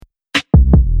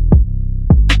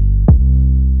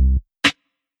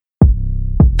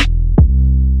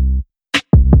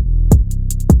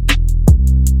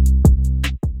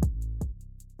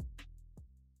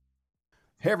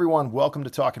everyone, welcome to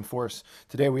Talking Force.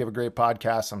 Today we have a great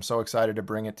podcast. I'm so excited to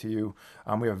bring it to you.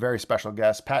 We have a very special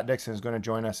guest. Pat Dixon is going to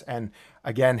join us. And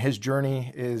again, his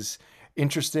journey is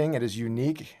interesting. It is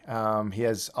unique. He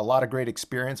has a lot of great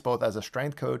experience, both as a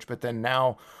strength coach, but then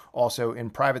now also in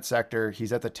private sector.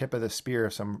 He's at the tip of the spear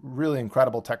of some really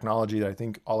incredible technology that I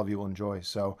think all of you will enjoy.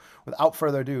 So without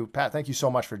further ado, Pat, thank you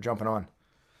so much for jumping on.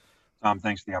 Tom,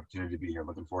 thanks for the opportunity to be here.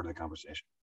 Looking forward to the conversation.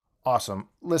 Awesome.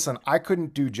 Listen, I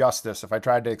couldn't do justice if I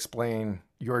tried to explain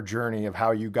your journey of how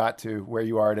you got to where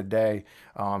you are today.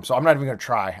 So I'm not even going to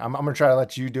try. I'm going to try to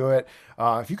let you do it.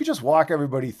 If you could just walk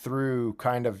everybody through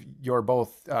kind of your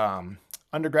both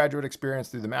undergraduate experience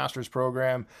through the master's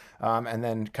program and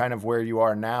then kind of where you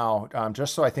are now,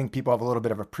 just so I think people have a little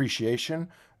bit of appreciation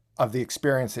of the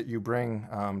experience that you bring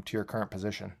to your current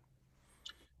position.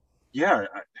 Yeah,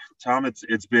 Tom,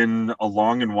 it's been a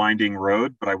long and winding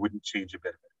road, but I wouldn't change a bit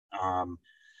of it.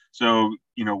 So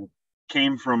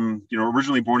came from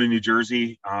originally born in New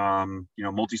Jersey.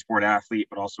 Multi-sport athlete,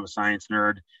 but also a science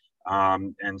nerd,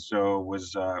 and so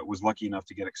was lucky enough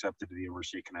to get accepted to the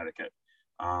University of Connecticut.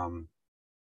 Um,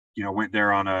 Went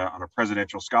there on a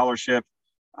presidential scholarship,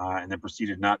 and then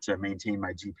proceeded not to maintain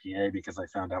my GPA because I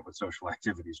found out what social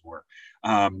activities were.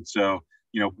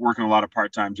 Working a lot of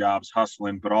part-time jobs,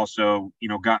 hustling, but also,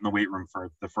 got in the weight room for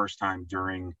the first time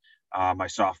during my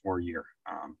sophomore year.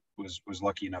 Was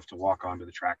lucky enough to walk onto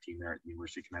the track team there at the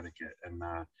University of Connecticut.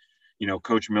 And,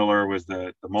 Coach Miller was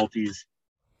the multis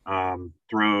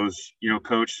throws,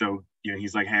 coach. So,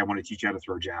 he's like, hey, I want to teach you how to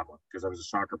throw javelin because I was a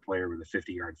soccer player with a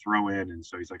 50-yard throw in. And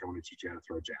so he's like, I want to teach you how to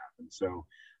throw jav. And so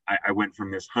I went from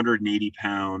this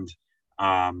 180-pound,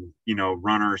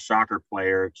 runner soccer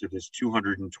player to this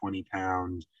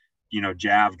 220-pound,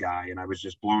 jav guy. And I was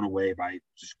just blown away by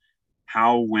just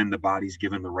how, when the body's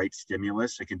given the right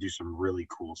stimulus, it can do some really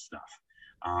cool stuff.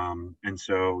 And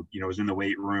so, I was in the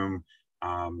weight room,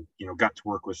 got to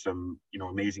work with some,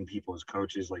 amazing people as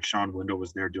coaches. Like Sean Windle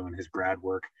was there doing his grad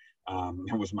work.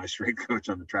 And was my strength coach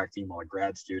on the track team while a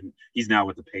grad student. He's now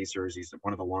with the Pacers. He's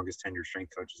one of the longest tenured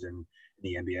strength coaches in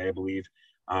the NBA, I believe.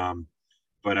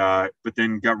 But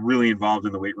then got really involved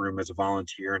in the weight room as a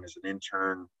volunteer and as an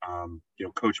intern.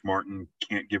 Coach Martin,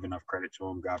 can't give enough credit to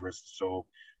him, God rest his soul.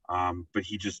 But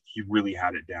he really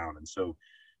had it down. And so,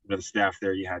 the staff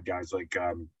there, you had guys like,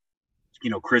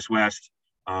 Chris West,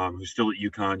 who's still at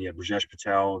UConn. You had Rajesh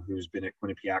Patel, who's been at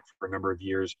Quinnipiac for a number of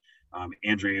years.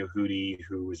 Andrea Hootie,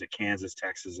 who was at Kansas,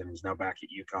 Texas, and is now back at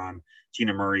UConn.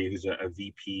 Tina Murray, who's a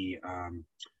VP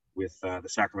with the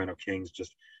Sacramento Kings.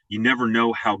 Just, you never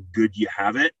know how good you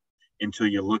have it until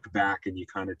you look back and you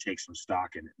kind of take some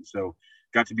stock in it. And so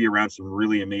got to be around some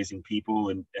really amazing people.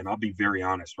 And I'll be very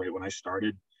honest, right? When I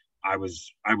started, I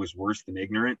was worse than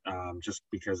ignorant, just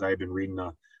because I had been reading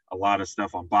a lot of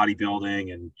stuff on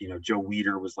bodybuilding, and Joe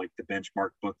Weider was like the benchmark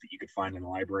book that you could find in the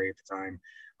library at the time,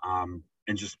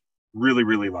 and just really,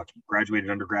 really lucky. Graduated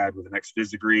undergrad with an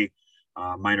ex-phys degree,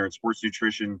 minor in sports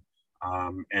nutrition,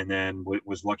 and then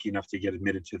was lucky enough to get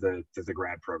admitted to the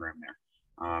grad program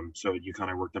there. So you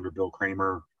kind of worked under Bill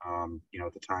Kramer.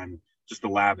 At the time, just the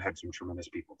lab had some tremendous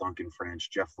people: Duncan French,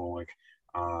 Jeff Volek,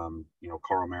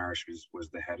 Carl Marish was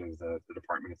the head of the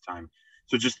department at the time.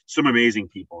 So just some amazing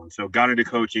people. And so got into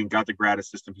coaching, got the grad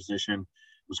assistant position,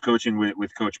 was coaching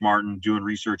with Coach Martin, doing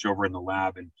research over in the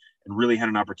lab, and really had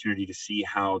an opportunity to see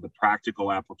how the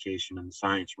practical application and the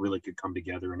science really could come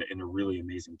together in a really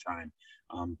amazing time.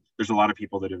 There's a lot of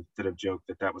people that have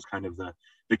joked that was kind of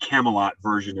the Camelot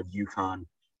version of UConn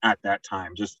at that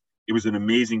time. Just, it was an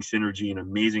amazing synergy, an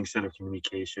amazing set of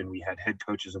communication. We had head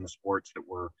coaches in the sports that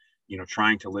were,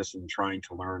 trying to listen, trying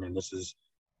to learn. And this is,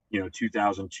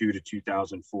 2002 to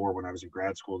 2004 when I was in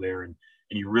grad school there. And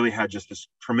you really had just this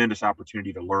tremendous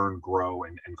opportunity to learn, grow,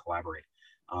 and collaborate.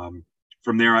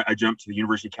 From there, I jumped to the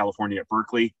University of California at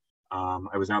Berkeley.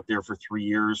 I was out there for 3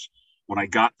 years. When I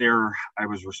got there, I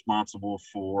was responsible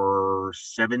for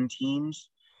 7 teams.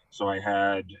 So I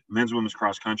had men's and women's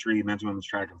cross country, men's and women's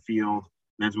track and field,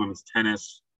 men's and women's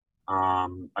tennis. I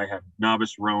had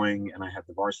novice rowing, and I had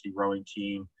the varsity rowing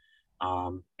team,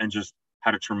 and just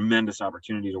had a tremendous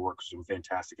opportunity to work with some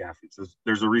fantastic athletes.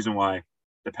 There's a reason why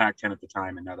the Pac-10 at the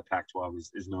time and now the Pac-12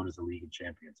 is known as the League of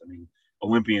Champions. I mean,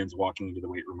 Olympians walking into the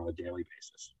weight room on a daily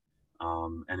basis.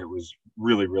 And it was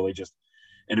really, really just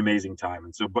an amazing time.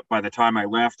 And so, but by the time I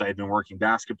left, I had been working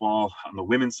basketball on the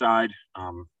women's side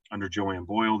under Joanne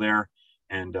Boyle there.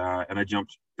 And I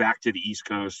jumped back to the East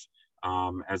Coast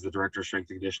as the director of strength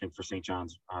and conditioning for St.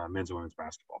 John's men's and women's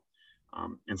basketball,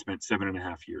 and spent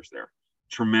 7.5 years there.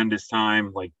 Tremendous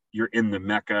time. Like, you're in the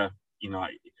Mecca.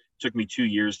 It took me 2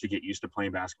 years to get used to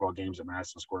playing basketball games at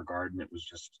Madison Square Garden. It was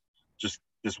just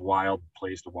this wild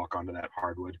place to walk onto that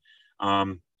hardwood.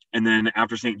 And then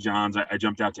after St. John's, I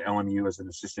jumped out to LMU as an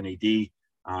assistant AD,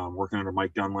 working under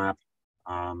Mike Dunlap,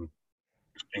 um,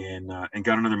 and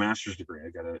got another master's degree. I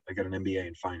got an MBA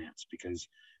in finance because,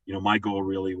 my goal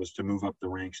really was to move up the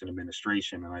ranks in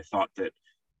administration, and I thought that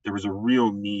there was a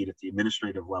real need at the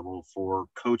administrative level for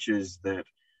coaches that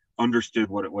understood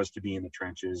what it was to be in the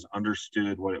trenches,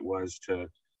 understood what it was to,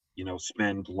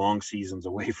 spend long seasons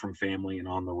away from family and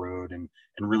on the road, and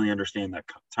really understand that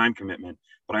time commitment.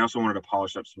 But I also wanted to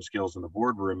polish up some skills in the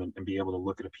boardroom, and be able to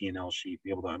look at a P&L sheet,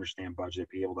 be able to understand budget,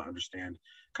 be able to understand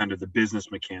kind of the business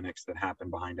mechanics that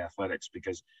happen behind athletics.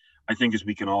 Because I think, as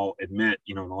we can all admit,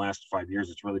 in the last 5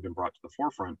 years, it's really been brought to the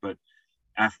forefront. But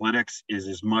athletics is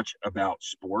as much about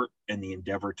sport and the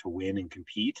endeavor to win and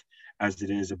compete as it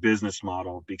is a business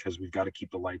model, because we've got to keep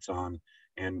the lights on.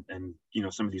 And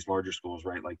some of these larger schools,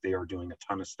 right, like, they are doing a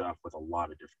ton of stuff with a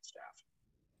lot of different staff.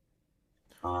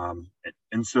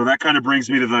 And so that kind of brings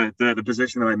me to the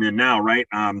position that I'm in now, right?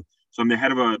 So I'm the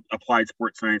head of applied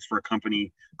sports science for a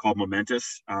company called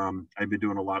Momentous. I've been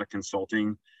doing a lot of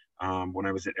consulting when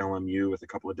I was at LMU with a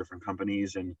couple of different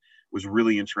companies, and was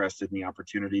really interested in the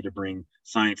opportunity to bring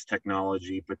science,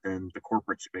 technology, but then the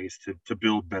corporate space to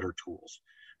build better tools.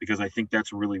 Because I think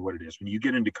that's really what it is. When you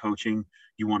get into coaching,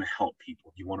 you want to help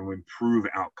people, you want to improve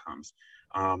outcomes.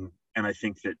 And I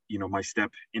think that, my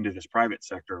step into this private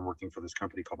sector and working for this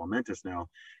company called Momentous now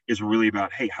is really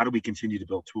about, hey, how do we continue to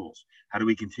build tools? How do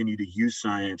we continue to use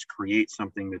science, create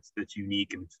something that's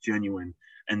unique and it's genuine,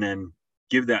 and then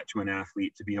give that to an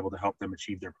athlete to be able to help them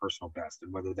achieve their personal best?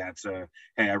 And whether that's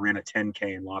hey, I ran a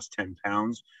 10K and lost 10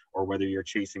 pounds, or whether you're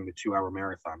chasing the 2-hour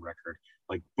marathon record,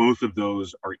 like, both of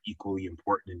those are equally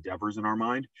important endeavors in our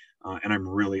mind. And I'm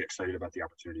really excited about the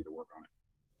opportunity to work on it.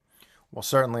 Well,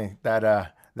 certainly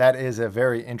that is a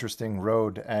very interesting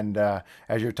road. And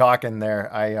as you're talking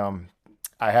there, I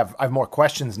have more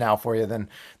questions now for you than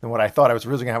what I thought I was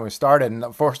originally going to have when we started. And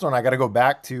the first one, I got to go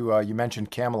back to you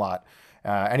mentioned Camelot.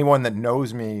 Anyone that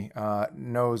knows me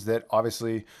knows that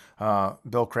obviously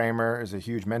Bill Kramer is a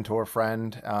huge mentor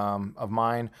friend of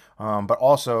mine, but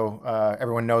also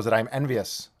everyone knows that I'm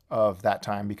envious of that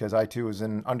time, because I too was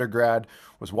in undergrad,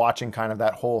 was watching kind of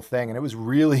that whole thing, and it was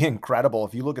really incredible.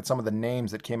 If you look at some of the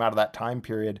names that came out of that time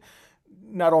period,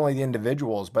 not only the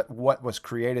individuals, but what was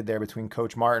created there between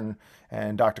Coach Martin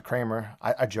and Dr. Kramer.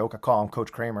 I joke, I call him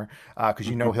Coach Kramer because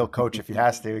he'll coach if he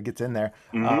has to. He gets in there.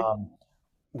 Mm-hmm.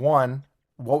 One,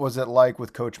 what was it like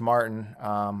with Coach Martin?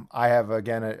 I have,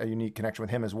 again, a unique connection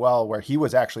with him as well, where he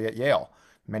was actually at Yale.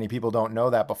 Many people don't know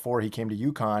that before he came to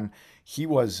UConn, he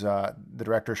was the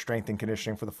director of strength and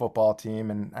conditioning for the football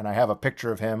team. And I have a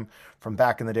picture of him from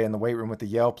back in the day in the weight room with the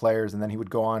Yale players. And then he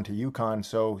would go on to UConn.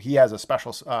 So he has a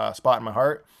special spot in my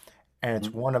heart. And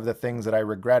it's one of the things that I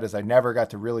regret is I never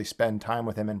got to really spend time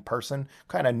with him in person.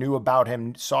 Kind of knew about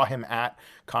him, saw him at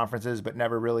conferences, but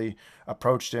never really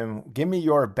approached him. Give me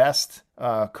your best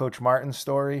Coach Martin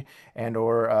story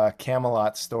or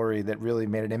Camelot story that really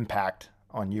made an impact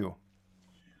on you.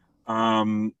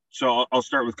 So I'll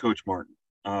start with Coach Martin.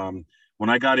 When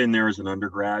I got in there as an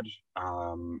undergrad,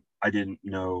 I didn't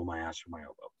know my ass from my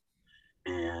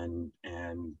elbow,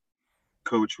 and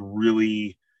Coach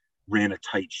really ran a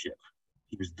tight ship.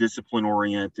 He was discipline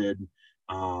oriented,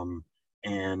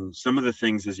 and some of the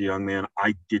things as a young man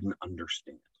I didn't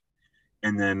understand.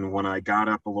 And then when I got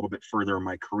up a little bit further in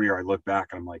my career, I look back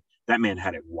and I'm like, that man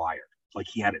had it wired. Like,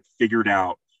 he had it figured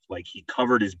out. Like, he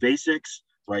covered his basics.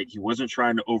 Right. He wasn't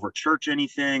trying to over church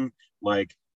anything.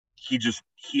 Like, he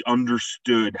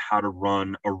understood how to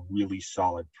run a really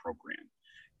solid program.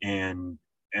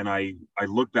 And I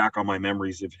look back on my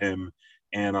memories of him,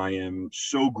 and I am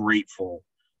so grateful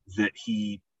that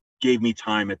he gave me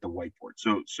time at the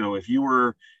whiteboard. So if you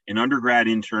were an undergrad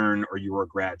intern or you were a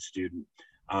grad student,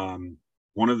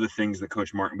 one of the things that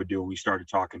Coach Martin would do when we started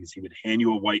talking is he would hand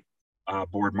you a white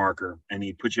board marker, and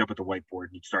he'd put you up at the whiteboard,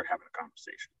 and you'd start having a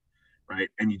conversation. Right.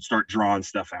 And you'd start drawing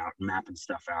stuff out, mapping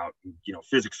stuff out, and,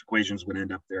 physics equations would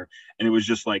end up there. And it was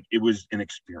just like, it was an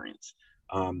experience.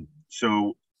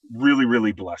 So really,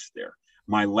 really blessed there.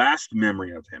 My last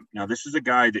memory of him. Now, this is a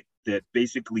guy that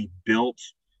basically built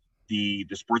the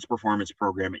sports performance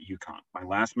program at UConn.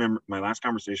 My last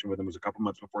conversation with him was a couple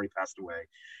months before he passed away.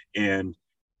 And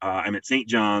I'm at St.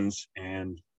 John's,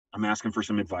 and I'm asking for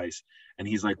some advice. And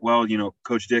he's like, well,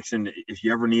 Coach Dixon, if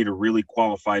you ever need a really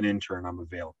qualified intern, I'm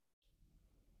available.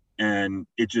 And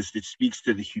it speaks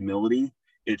to the humility.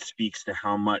 It speaks to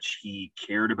how much he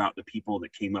cared about the people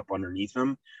that came up underneath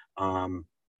him,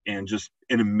 and just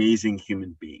an amazing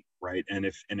human being, right? And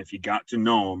if you got to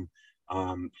know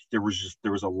him, there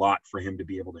was a lot for him to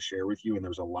be able to share with you, and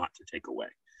there was a lot to take away.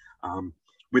 Um,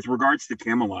 with regards to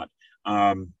Camelot,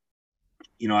 um,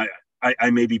 you know,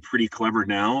 I may be pretty clever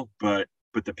now, but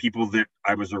the people that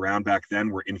I was around back then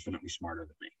were infinitely smarter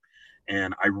than me.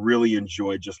 And I really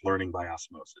enjoyed just learning by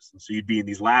osmosis. And so you'd be in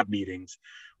these lab meetings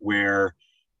where,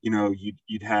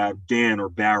 you'd have Dan or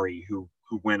Barry who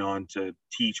went on to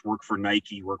teach, work for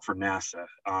Nike, work for NASA.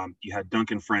 You had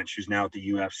Duncan French, who's now at the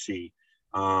UFC.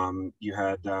 You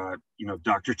had,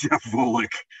 Dr. Jeff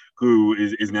Volek, who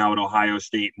is now at Ohio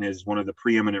State and is one of the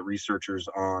preeminent researchers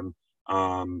on,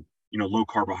 low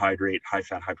carbohydrate, high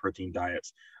fat, high protein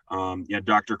diets. You had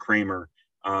Dr. Kramer.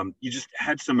 You just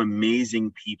had some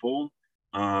amazing people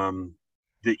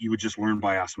that you would just learn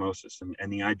by osmosis.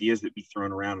 And the ideas that be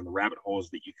thrown around and the rabbit holes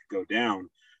that you could go down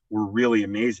were really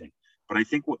amazing. But I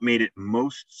think what made it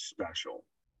most special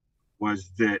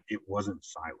was that it wasn't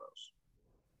silos.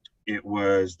 It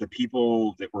was the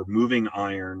people that were moving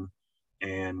iron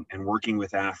and working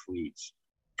with athletes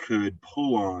could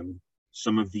pull on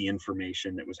some of the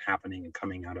information that was happening and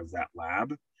coming out of that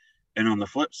lab. And on the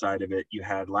flip side of it, you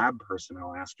had lab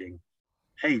personnel asking,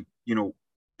 hey,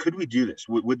 could we do this?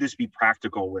 Would this be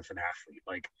practical with an athlete?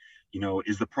 Like,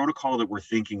 is the protocol that we're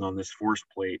thinking on this force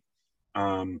plate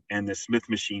and the Smith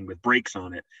machine with brakes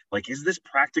on it, like, is this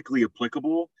practically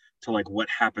applicable to like what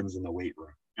happens in the weight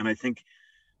room? And I think,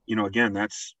 again,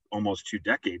 that's almost 2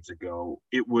 decades ago.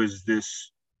 It was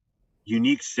this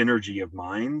unique synergy of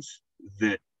minds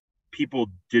that people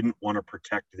didn't want to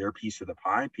protect their piece of the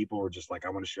pie. People were just like, I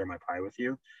want to share my pie with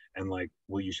you. And like,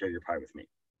 will you share your pie with me?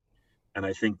 And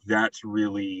I think that's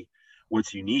really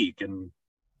what's unique. And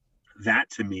that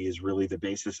to me is really the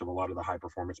basis of a lot of the high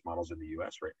performance models in the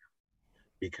US right now.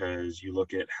 Because you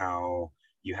look at how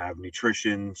you have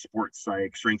nutrition, sports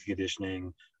psych, strength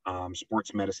conditioning,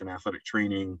 sports medicine, athletic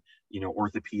training,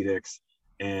 orthopedics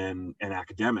and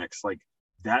academics, like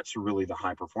that's really the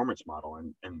high performance model.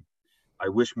 And I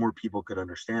wish more people could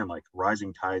understand, like,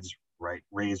 rising tides, right,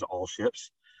 raise all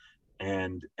ships.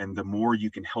 And the more you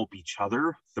can help each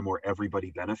other, the more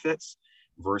everybody benefits,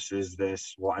 versus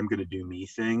this, well, I'm going to do me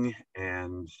thing,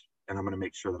 and I'm going to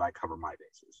make sure that I cover my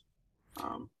bases.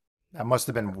 That must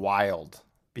have been wild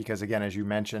because, again, as you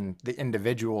mentioned, the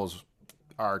individuals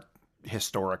are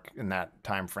historic in that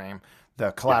time frame. The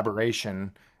Yeah.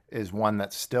 collaboration is one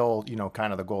that's still,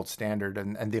 kind of the gold standard,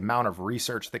 and the amount of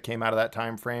research that came out of that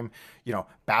time frame.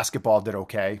 Basketball did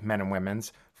okay, men and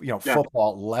women's. Yeah.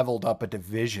 Football leveled up a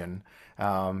division,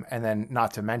 and then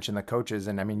not to mention the coaches.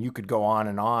 And I mean, you could go on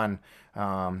and on,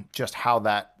 just how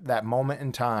that moment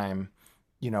in time,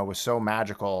 was so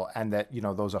magical, and that,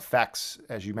 those effects,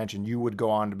 as you mentioned, you would go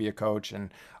on to be a coach,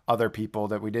 and other people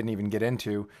that we didn't even get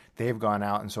into, they've gone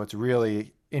out. And so it's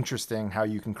really interesting how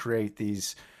you can create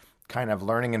these kind of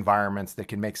learning environments that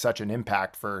can make such an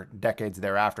impact for decades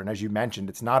thereafter. And as you mentioned,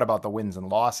 it's not about the wins and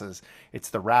losses. It's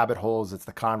the rabbit holes, it's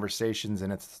the conversations,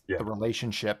 and it's Yeah. the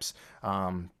relationships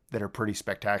that are pretty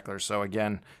spectacular. So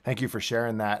again, thank you for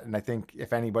sharing that. And I think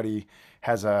if anybody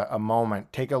has a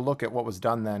moment, take a look at what was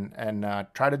done then, and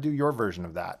try to do your version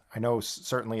of that. I know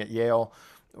certainly at Yale,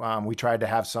 we tried to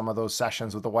have some of those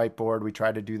sessions with the whiteboard. We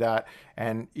tried to do that.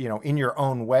 And, in your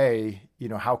own way,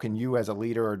 how can you as a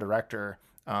leader or director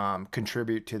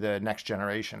contribute to the next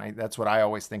generation? That's what I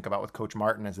always think about with Coach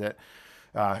Martin, is that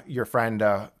your friend,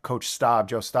 Coach Staub,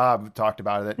 Joe Staub, talked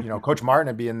about it, that, Coach Martin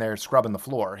would be in there scrubbing the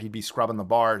floor. He'd be scrubbing the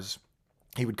bars.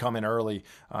 He would come in early.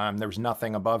 There was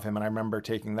nothing above him. And I remember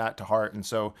taking that to heart. And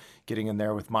so getting in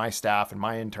there with my staff and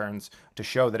my interns to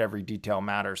show that every detail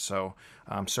matters. So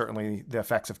certainly the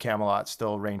effects of Camelot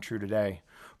still reign true today.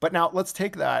 But now let's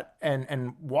take that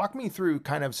and walk me through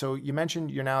kind of, so you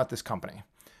mentioned you're now at this company,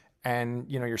 and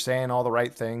you're saying all the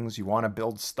right things. You want to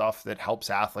build stuff that helps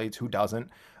athletes. Who doesn't?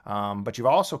 But you've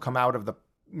also come out of the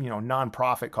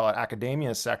nonprofit, call it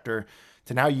academia sector,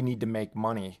 to now you need to make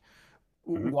money.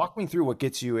 Mm-hmm. Walk me through what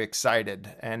gets you excited.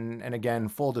 And again,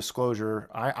 full disclosure,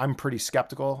 I'm pretty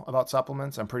skeptical about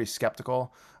supplements. I'm pretty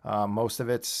skeptical. Most of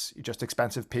it's just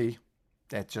expensive pee.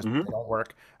 It just, Mm-hmm. they don't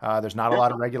work. There's not a Yeah.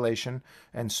 lot of regulation.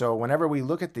 And so whenever we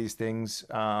look at these things,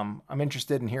 I'm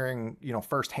interested in hearing,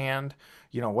 firsthand,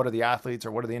 what are the athletes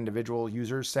or what are the individual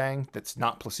users saying that's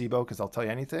not placebo, because they'll tell you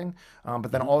anything.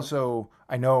 But then Mm-hmm. also,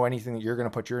 I know anything that you're going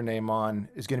to put your name on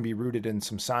is going to be rooted in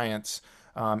some science.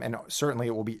 And certainly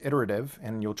it will be iterative,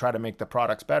 and you'll try to make the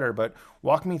products better. But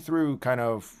walk me through kind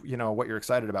of, what you're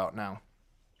excited about now.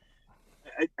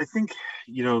 I think,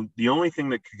 the only thing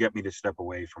that could get me to step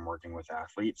away from working with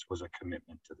athletes was a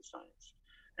commitment to the science.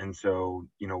 And so,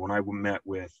 when I met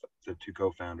with the two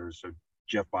co-founders, so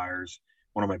Jeff Byers,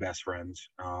 one of my best friends,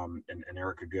 and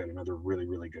Erica Good, another really,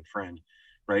 really good friend,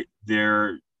 right?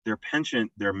 their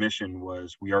penchant, their mission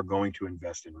was, we are going to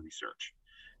invest in research.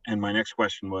 And my next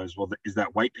question was, well, is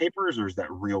that white papers or is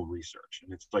that real research?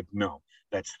 And it's like, no,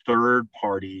 that's third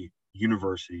party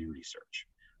university research.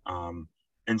 Um,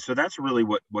 and so that's really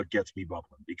what gets me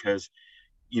bubbling, because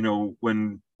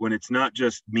when it's not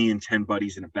just me and 10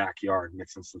 buddies in a backyard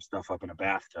mixing some stuff up in a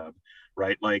bathtub,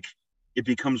 right? Like, it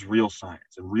becomes real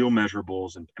science and real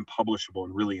measurables and publishable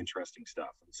and really interesting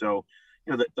stuff. And so,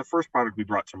 the first product we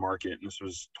brought to market, and this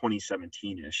was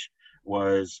 2017-ish,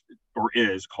 was, or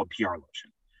is, called PR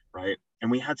lotion, right?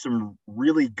 And we had some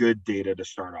really good data to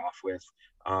start off with.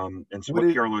 And so What what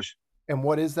is PR lotion, and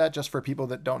what is that, just for people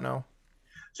that don't know?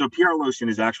 so PR lotion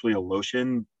is actually a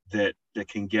lotion that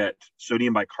can get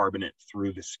sodium bicarbonate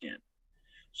through the skin.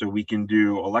 So we can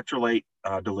do electrolyte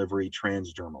delivery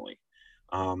transdermally.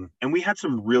 And we had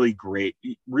some really great,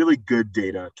 really good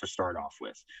data to start off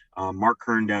with. Mark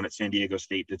Kern down at San Diego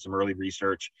State did some early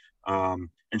research and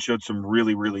showed some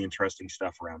really, really interesting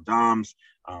stuff around DOMS,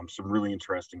 some really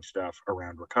interesting stuff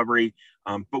around recovery.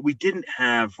 But we didn't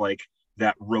have like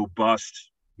that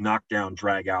robust knockdown,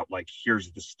 drag out, like,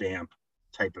 here's the stamp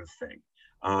type of thing.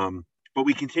 But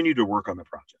we continued to work on the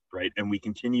project, right? And we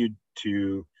continued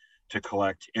to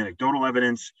collect anecdotal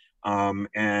evidence,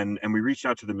 and we reached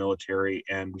out to the military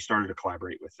and we started to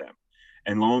collaborate with them.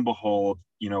 And lo and behold,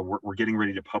 we're getting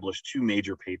ready to publish two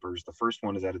major papers. The first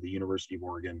one is out of the University of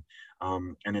Oregon,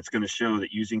 and it's going to show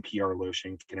that using PR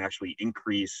lotion can actually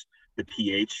increase the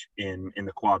pH in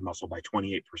the quad muscle by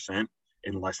 28%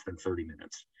 in less than 30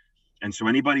 minutes. And so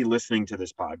anybody listening to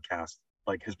this podcast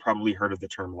like has probably heard of the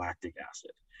term lactic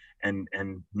acid,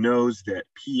 and knows that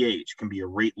pH can be a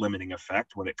rate limiting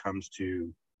effect when it comes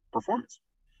to performance.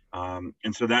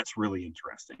 And so that's really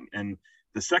interesting. And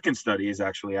the second study is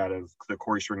actually out of the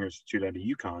Corey Stringer Institute out of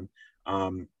UConn,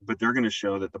 but they're going to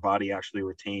show that the body actually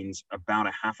retains about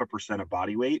 0.5% of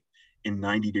body weight in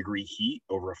 90-degree heat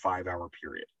over a 5-hour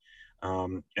period.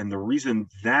 And the reason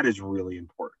that is really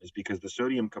important is because the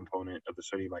sodium component of the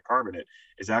sodium bicarbonate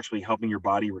is actually helping your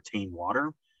body retain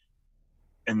water.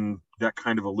 And that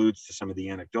kind of alludes to some of the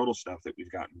anecdotal stuff that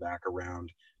we've gotten back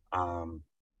around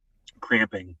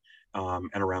cramping and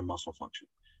around muscle function,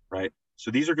 right? So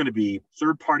these are going to be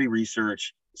third-party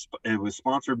research. It was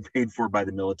sponsored and paid for by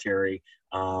the military,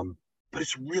 but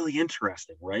it's really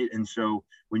interesting, right? And so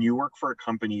when you work for a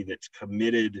company that's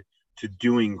committed to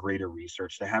doing greater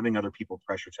research, to having other people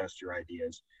pressure test your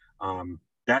ideas,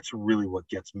 that's really what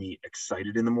gets me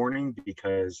excited in the morning,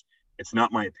 because it's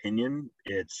not my opinion,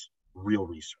 it's real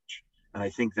research. And I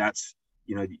think that's,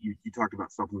 you talked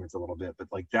about supplements a little bit, but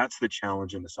like, that's the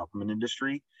challenge in the supplement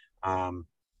industry.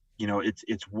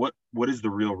 It's what is the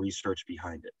real research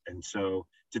behind it. And so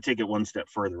to take it one step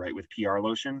further, right, with PR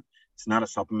lotion, it's not a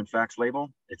supplement facts label,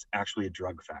 it's actually a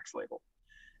drug facts label.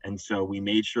 And so we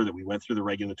made sure that we went through the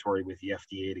regulatory with the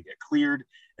FDA to get cleared.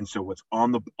 And so what's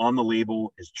on the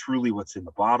label is truly what's in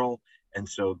the bottle. And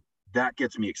so that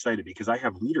gets me excited, because I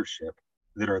have leadership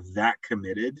that are that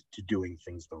committed to doing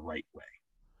things the right way.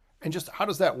 And just how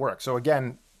does that work? So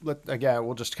again,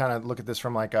 we'll just kind of look at this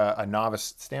from like a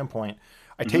novice standpoint.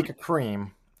 I Mm-hmm. take a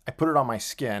cream, I put it on my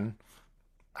skin.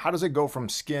 How does it go from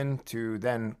skin to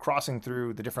then crossing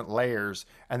through the different layers?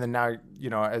 And then now,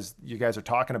 as you guys are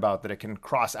talking about, that it can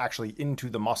cross actually into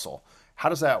the muscle. How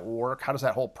does that work? How does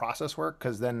that whole process work?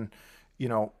 Because then,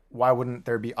 why wouldn't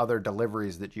there be other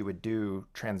deliveries that you would do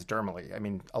transdermally? I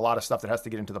mean, a lot of stuff that has to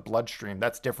get into the bloodstream,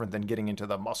 that's different than getting into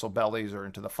the muscle bellies or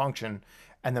into the function.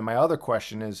 And then my other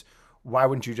question is, why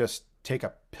wouldn't you just take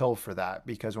a pill for that?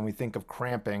 Because when we think of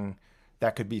cramping,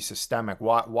 that could be systemic.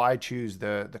 Why choose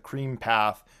the cream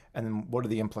path? And then what are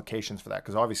the implications for that?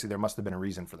 Because obviously there must have been a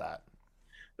reason for that.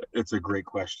 It's a great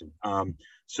question.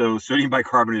 So sodium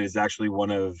bicarbonate is actually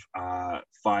one of 5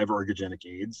 ergogenic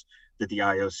aids that the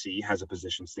IOC has a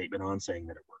position statement on, saying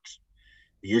that it works.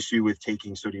 The issue with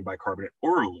taking sodium bicarbonate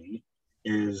orally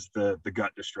is the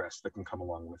gut distress that can come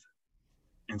along with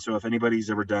it. And so if anybody's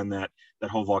ever done that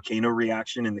whole volcano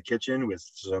reaction in the kitchen with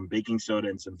some baking soda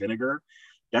and some vinegar,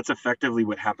 that's effectively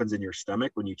what happens in your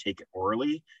stomach when you take it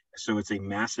orally. So it's a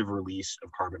massive release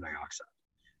of carbon dioxide.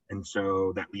 And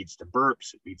so that leads to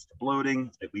burps, it leads to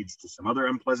bloating, it leads to some other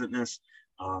unpleasantness.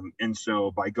 And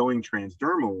so by going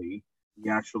transdermally, we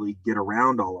actually get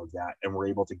around all of that, and we're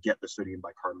able to get the sodium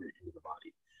bicarbonate into the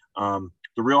body.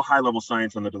 The real high level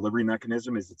science on the delivery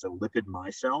mechanism is it's a lipid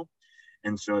micelle.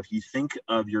 And so if you think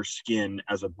of your skin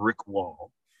as a brick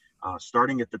wall,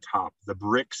 starting at the top, the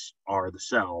bricks are the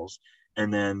cells,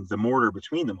 and then the mortar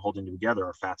between them holding together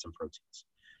are fats and proteins.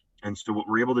 And so what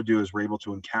we're able to do is we're able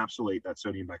to encapsulate that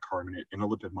sodium bicarbonate in a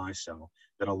lipid micelle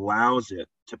that allows it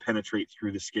to penetrate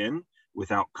through the skin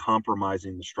without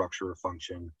compromising the structure or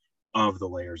function of the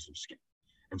layers of skin.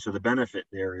 And so the benefit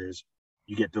there is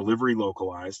you get delivery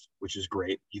localized, which is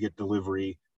great. You get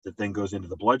delivery that then goes into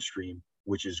the bloodstream,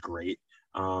 which is great.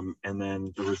 And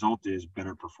then the result is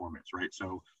better performance, right?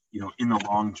 So, in the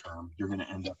long term, you're going to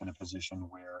end up in a position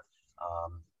where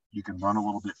you can run a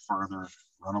little bit further,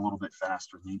 run a little bit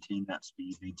faster, maintain that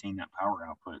speed, maintain that power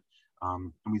output.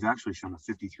 And we've actually shown a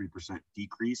 53%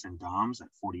 decrease in DOMs at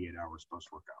 48 hours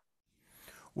post workout.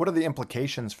 What are the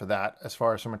implications for that as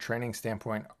far as from a training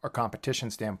standpoint or competition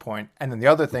standpoint? And then the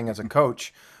other thing as a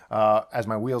coach, as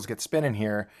my wheels get spinning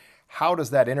here, how does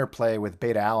that interplay with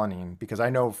beta alanine? Because I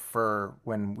know for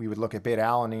when we would look at beta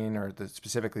alanine or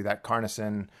specifically that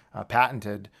carnosine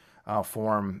patented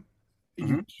form, you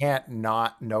Mm-hmm. can't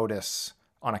not notice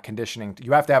on a conditioning.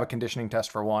 You have to have a conditioning test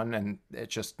for one, and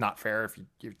it's just not fair if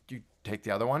you take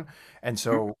the other one. And Mm-hmm.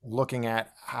 so, looking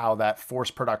at how that force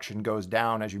production goes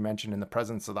down, as you mentioned, in the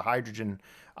presence of the hydrogen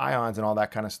ions and all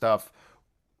that kind of stuff,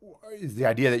 is the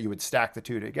idea that you would stack the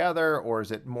two together, or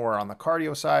is it more on the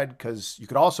cardio side? Because you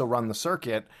could also run the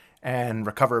circuit and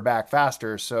recover back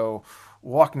faster. So,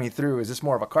 walk me through: is this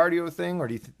more of a cardio thing, or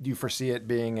do you foresee it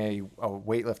being a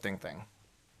weightlifting thing?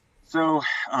 So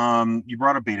you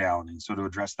brought up beta alanine. So to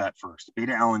address that first,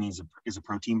 beta alanine is a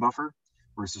protein buffer,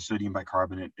 whereas the sodium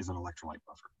bicarbonate is an electrolyte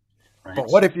buffer, right? But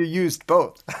what if you used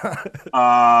both?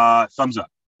 Thumbs up,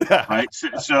 right?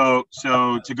 So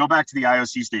to go back to the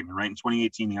IOC statement, right? In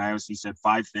 2018, the IOC said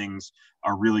 5 things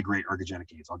are really great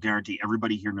ergogenic aids. I'll guarantee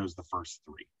everybody here knows the first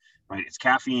 3, right? It's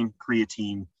caffeine,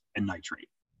 creatine, and nitrate.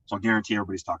 So I'll guarantee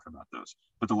everybody's talking about those.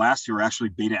 But the last 2 are actually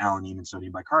beta alanine and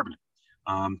sodium bicarbonate.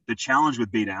 The challenge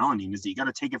with beta alanine is that you got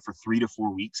to take it for 3 to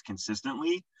 4 weeks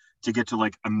consistently to get to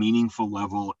like a meaningful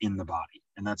level in the body,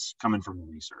 and that's coming from the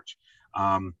research.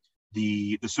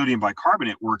 The sodium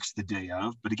bicarbonate works the day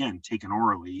of, but again, taken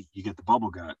orally, you get the bubble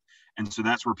gut, and so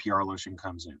that's where PR lotion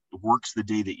comes in. It works the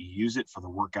day that you use it for the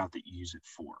workout that you use it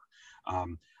for.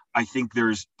 I think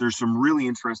there's some really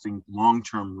interesting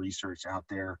long-term research out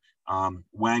there.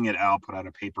 Wang et al. Put out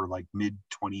a paper like mid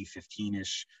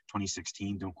 2015-ish,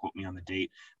 2016. Don't quote me on the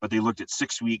date, but they looked at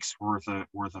 6 weeks worth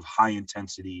of high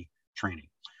intensity training.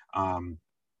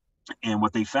 And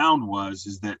what they found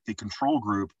is that the control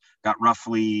group got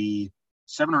roughly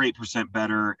 7 or 8%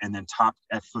 better, and then topped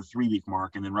at the 3 week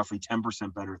mark, and then roughly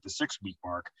 10% better at the 6 week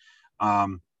mark.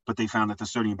 But they found that the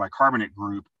sodium bicarbonate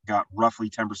group got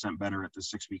roughly 10% better at the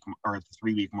 6 week or at the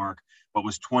 3 week mark, but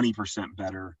was 20%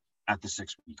 better at the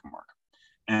 6 week mark.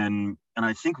 And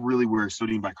I think really where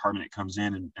sodium bicarbonate comes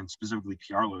in, and specifically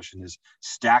PR lotion, is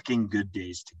stacking good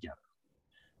days together.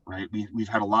 Right? We've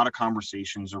had a lot of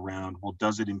conversations around, well,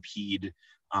 does it impede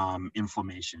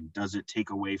inflammation? Does it take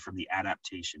away from the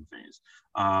adaptation phase?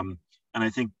 And I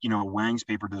think, Wang's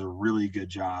paper does a really good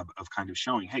job of kind of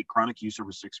showing, hey, chronic use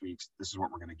over 6 weeks, this is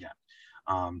what we're going to get.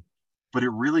 But it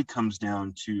really comes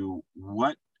down to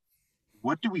what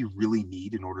do we really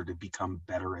need in order to become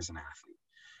better as an athlete?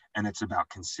 And it's about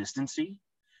consistency,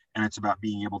 and it's about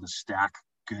being able to stack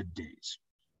good days.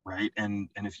 Right. And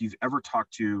if you've ever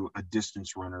talked to a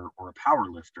distance runner or a power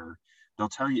lifter,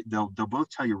 they'll both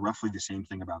tell you roughly the same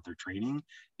thing about their training.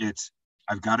 It's,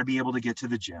 I've got to be able to get to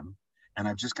the gym, and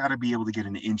I've just got to be able to get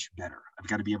an inch better. I've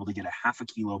got to be able to get a half a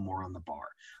kilo more on the bar.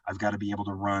 I've got to be able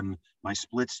to run my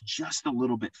splits just a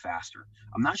little bit faster.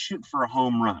 I'm not shooting for a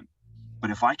home run,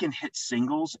 but if I can hit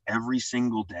singles every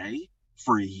single day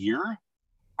for a year,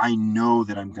 I know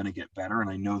that I'm going to get better,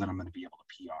 and I know that I'm going to be able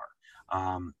to PR.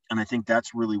 And I think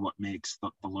that's really what makes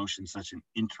the lotion such an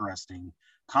interesting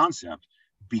concept,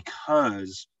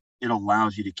 because it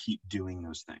allows you to keep doing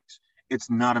those things. It's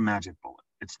not a magic bullet.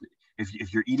 It's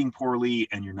if you're eating poorly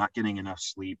and you're not getting enough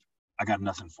sleep, I got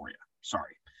nothing for you.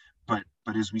 Sorry. But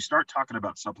as we start talking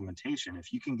about supplementation,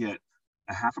 if you can get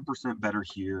a 0.5% better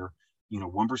here,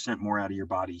 1% more out of your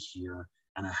body here,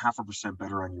 and a 0.5%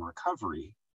 better on your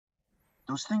recovery,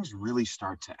 those things really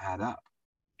start to add up.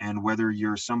 And whether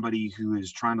you're somebody who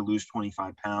is trying to lose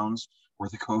 25 pounds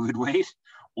worth of COVID weight,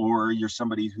 or you're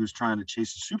somebody who's trying to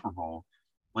chase a Super Bowl,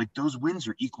 like, those wins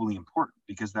are equally important,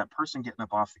 because that person getting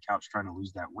up off the couch trying to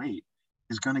lose that weight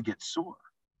is going to get sore.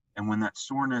 And when that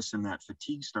soreness and that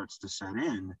fatigue starts to set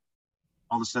in,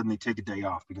 all of a sudden they take a day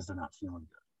off because they're not feeling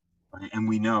good. Right? And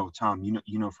we know, Tom, you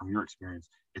know from your experience,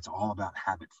 it's all about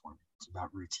habit forming. It's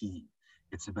about routine.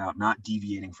 It's about not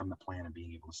deviating from the plan and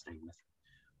being able to stay with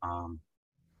it.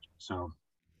 So,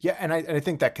 Yeah, and I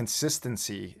think that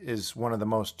consistency is one of the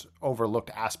most overlooked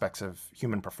aspects of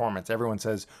human performance. Everyone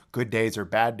says good days or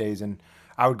bad days, and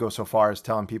I would go so far as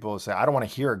telling people to say, I don't want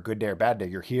to hear a good day or bad day.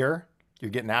 You're here, you're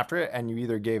getting after it, and you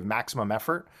either gave maximum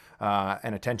effort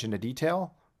and attention to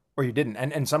detail, or you didn't.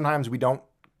 And sometimes we don't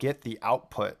get the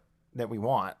output that we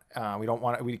want.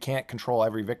 We can't control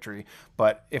every victory,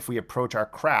 but if we approach our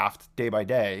craft day by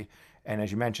day, and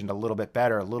as you mentioned, a little bit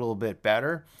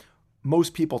better,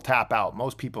 most people tap out.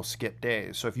 Most people skip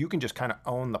days. So if you can just kind of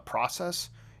own the process,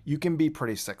 you can be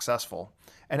pretty successful.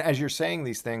 And as you're saying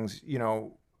these things,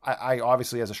 I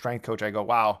obviously, as a strength coach, I go,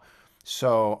 wow.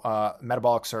 So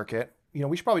metabolic circuit,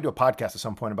 we should probably do a podcast at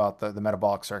some point about the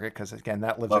metabolic circuit, because again,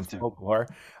 that lives in Love to. folklore.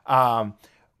 Um,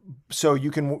 so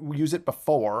you can use it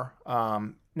before.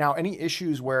 Now, any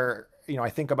issues where, I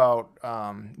think about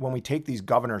when we take these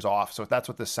governors off. So if that's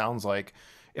what this sounds like,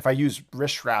 if I use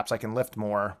wrist straps, I can lift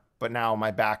more, but now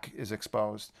my back is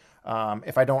exposed.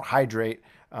 If I don't hydrate,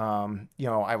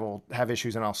 I will have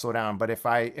issues and I'll slow down. But if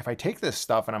I take this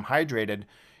stuff and I'm hydrated,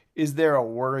 is there a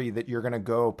worry that you're going to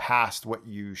go past what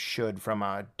you should from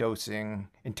a dosing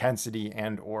intensity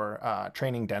and or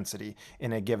training density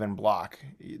in a given block?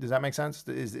 Does that make sense?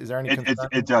 Is there any concern?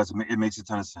 It does. It makes a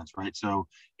ton of sense, right? So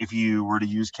if you were to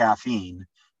use caffeine,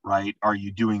 right, are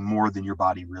you doing more than your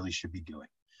body really should be doing?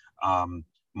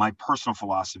 My personal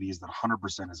philosophy is that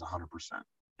 100% is 100%.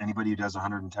 Anybody who does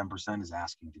 110% is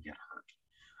asking to get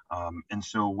hurt. And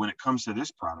so when it comes to this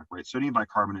product, right, sodium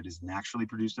bicarbonate is naturally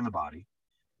produced in the body.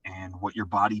 And what your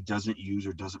body doesn't use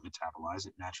or doesn't metabolize,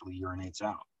 it naturally urinates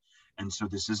out. And so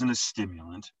this isn't a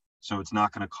stimulant, so it's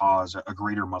not going to cause a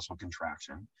greater muscle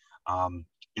contraction.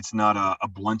 It's not a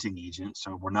blunting agent,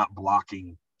 so we're not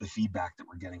blocking the feedback that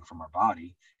we're getting from our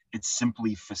body. It's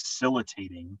simply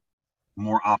facilitating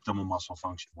more optimal muscle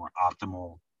function, more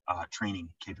optimal training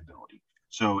capability.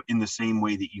 So in the same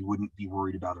way that you wouldn't be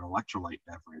worried about an electrolyte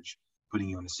beverage putting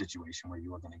you in a situation where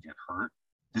you are going to get hurt,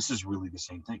 this is really the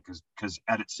same thing, because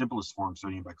at its simplest form,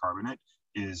 sodium bicarbonate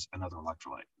is another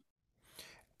electrolyte.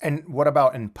 And what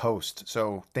about in post?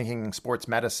 So thinking sports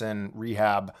medicine,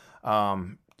 rehab,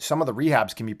 some of the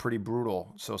rehabs can be pretty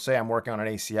brutal. So say I'm working on an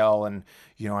ACL and,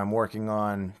 I'm working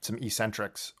on some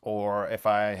eccentrics, or if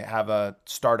I have a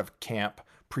start of camp,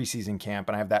 preseason camp,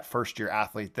 and I have that first year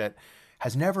athlete that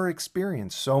has never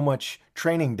experienced so much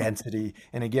training density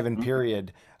in a given Mm-hmm.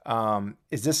 period.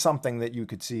 Is this something that you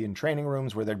could see in training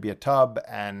rooms where there'd be a tub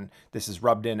and this is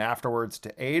rubbed in afterwards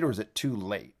to aid, or is it too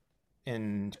late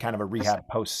in kind of a Best, rehab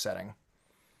post setting?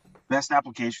 best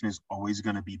application is always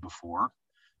going to be before,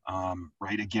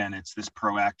 right? Again, it's this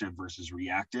proactive versus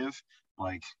reactive.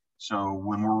 Like, so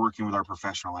when we're working with our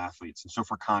professional athletes, and so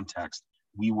for context,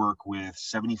 we work with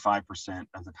 75%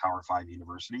 of the Power Five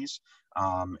universities,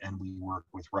 and we work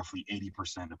with roughly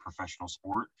 80% of professional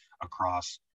sport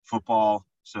across football.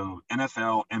 So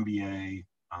NFL, NBA,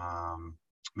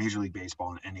 Major League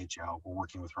Baseball, and NHL. We're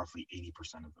working with roughly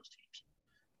 80% of those teams.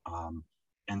 Um,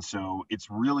 and so it's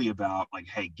really about like,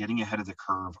 hey, getting ahead of the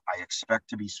curve. I expect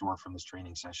to be sore from this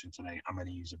training session today. I'm going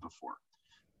to use it before.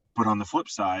 But on the flip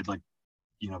side, like,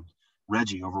 you know,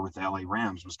 Reggie over with the LA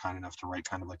Rams was kind enough to write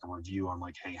kind of like a review on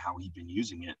like, hey, how he'd been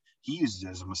using it. He uses it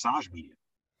as a massage medium.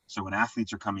 So when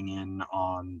athletes are coming in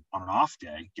on an off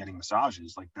day getting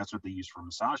massages, like that's what they use for a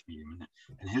massage medium.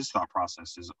 And his thought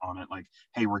process is on it like,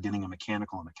 hey, we're getting a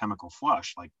mechanical and a chemical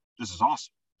flush. Like, this is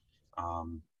awesome.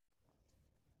 Um,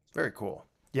 Very cool.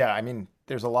 Yeah, I mean,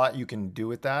 there's a lot you can do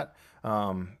with that.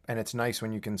 And it's nice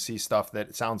when you can see stuff that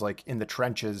it sounds like in the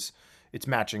trenches, it's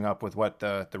matching up with what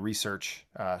the research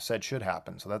said should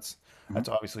happen. So mhm. that's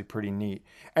obviously pretty neat.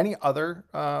 Any other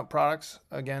products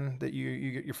again that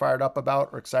you're fired up about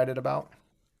or excited about?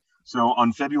 So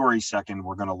on February 2nd,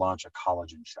 we're going to launch a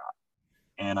collagen shot.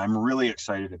 And I'm really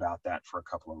excited about that for a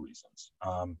couple of reasons.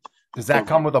 Does So that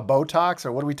come with a Botox,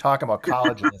 or what are we talking about?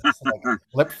 Collagen? Is this like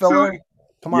lip so filler?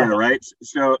 Come yeah, on. right.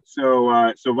 So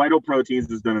Vital Proteins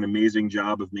has done an amazing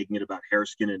job of making it about hair,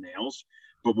 skin, and nails.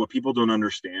 But what people don't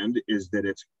understand is that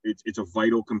it's a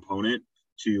vital component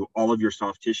to all of your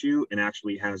soft tissue and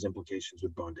actually has implications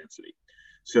with bone density.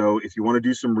 So if you want to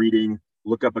do some reading,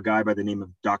 look up a guy by the name of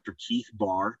Dr. Keith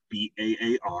Barr,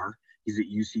 Baar. He's at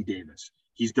UC Davis.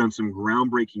 He's done some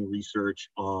groundbreaking research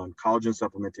on collagen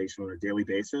supplementation on a daily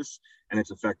basis and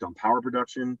its effect on power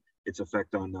production, its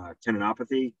effect on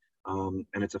tendinopathy, and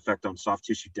its effect on soft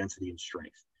tissue density and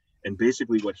strength. And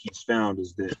basically, what he's found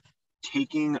is that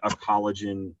taking a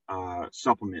collagen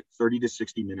supplement 30 to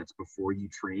 60 minutes before you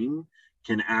train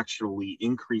can actually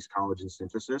increase collagen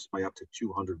synthesis by up to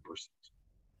 200%.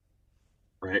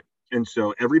 Right. And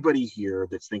so everybody here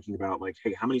that's thinking about like,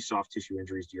 hey, how many soft tissue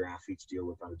injuries do your athletes deal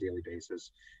with on a daily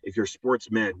basis? If you're sports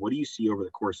med, what do you see over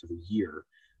the course of a year?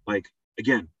 Like,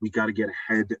 again, we got to get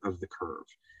ahead of the curve.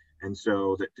 And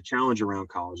so the challenge around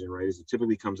collagen, right, is it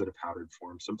typically comes in a powdered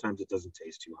form. Sometimes it doesn't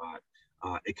taste too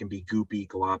hot. It can be goopy,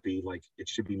 gloppy, like it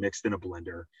should be mixed in a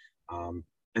blender.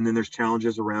 And then there's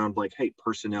challenges around like, hey,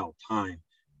 personnel, time,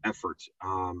 effort,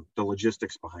 the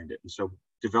logistics behind it. And so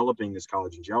developing this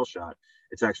collagen gel shot,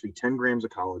 it's actually 10 grams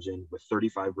of collagen with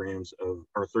 35 grams of,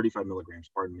 or 35 milligrams,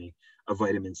 pardon me, of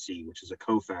vitamin C, which is a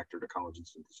cofactor to collagen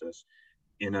synthesis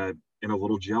in a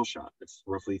little gel shot. It's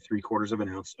roughly 3/4 of an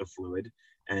ounce of fluid,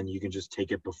 and you can just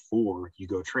take it before you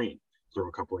go train. Throw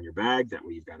a couple in your bag. That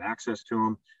way you've got access to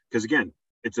them. Because again,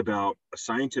 it's about a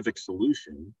scientific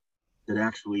solution that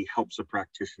actually helps a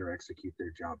practitioner execute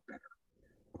their job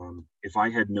better. If I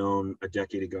had known a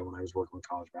decade ago when I was working with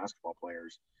college basketball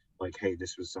players, like, hey,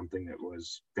 this was something that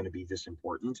was going to be this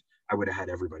important, I would have had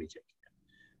everybody take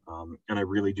it. And I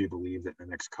really do believe that in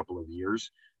the next couple of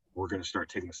years, we're going to start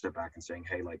taking a step back and saying,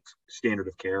 hey, like standard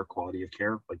of care, quality of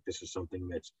care, like this is something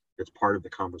that's part of the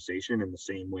conversation in the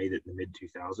same way that in the mid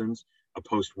 2000s, a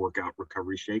post workout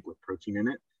recovery shake with protein in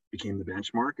it became the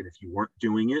benchmark. And if you weren't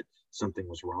doing it, something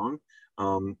was wrong.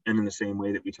 And in the same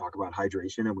way that we talk about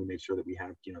hydration and we make sure that we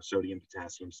have, sodium,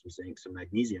 potassium, some zinc, some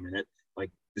magnesium in it,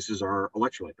 like this is our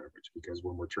electrolyte beverage, because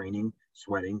when we're training,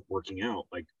 sweating, working out,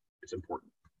 like it's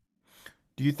important.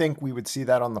 Do you think we would see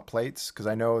that on the plates? Because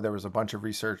I know there was a bunch of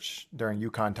research during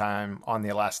UConn time on the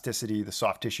elasticity, the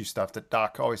soft tissue stuff that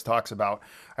Doc always talks about.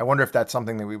 I wonder if that's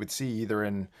something that we would see either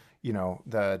in,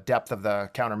 the depth of the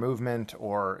counter movement,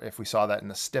 or if we saw that in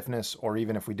the stiffness, or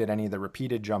even if we did any of the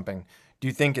repeated jumping. Do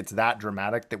you think it's that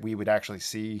dramatic that we would actually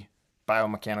see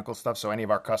biomechanical stuff? So any of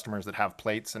our customers that have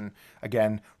plates, and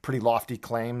again, pretty lofty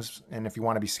claims, and if you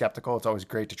want to be skeptical, it's always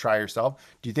great to try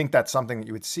yourself. Do you think that's something that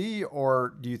you would see,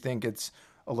 or do you think it's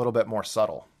a little bit more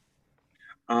subtle?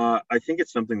 I think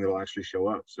it's something that'll actually show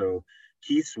up. So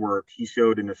Keith's work, he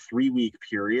showed in a 3-week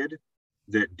period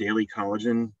that daily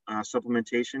collagen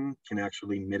supplementation can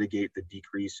actually mitigate the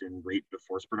decrease in rate of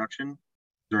force production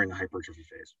during the hypertrophy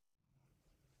phase.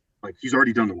 Like he's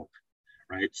already done the work,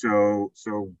 right? So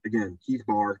again, Keith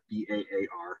Barr,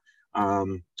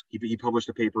 Baar. He published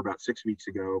a paper about 6 weeks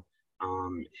ago.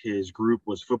 His group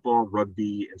was football,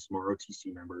 rugby, and some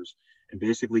ROTC members, and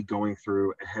basically going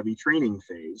through a heavy training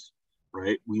phase,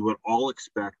 right? We would all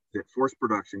expect that force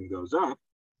production goes up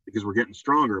because we're getting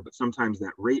stronger, but sometimes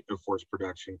that rate of force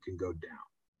production can go down,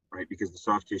 right? Because the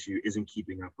soft tissue isn't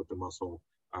keeping up with the muscle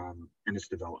and its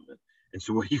development. And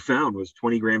so what he found was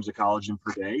 20 grams of collagen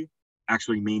per day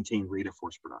actually maintained rate of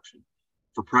force production.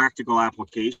 For practical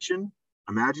application,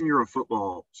 imagine you're a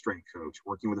football strength coach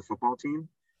working with a football team,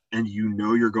 and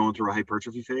you're going through a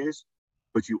hypertrophy phase,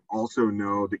 but you also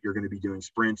know that you're going to be doing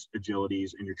sprints,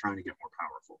 agilities, and you're trying to get more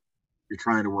powerful. You're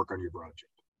trying to work on your broad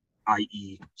jump,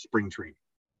 i.e. spring training,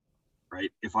 right?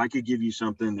 If I could give you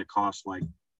something that costs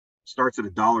starts at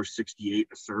 $1.68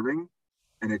 a serving,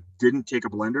 and it didn't take a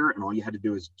blender, and all you had to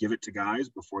do is give it to guys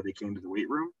before they came to the weight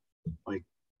room, like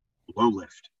low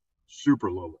lift, super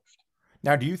low lift.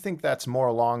 Now, do you think that's more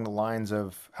along the lines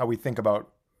of how we think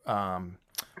about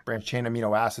branched chain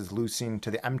amino acids, leucine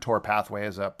to the mTOR pathway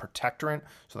as a protectorant?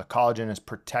 So the collagen is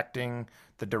protecting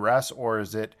the duress, or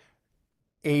is it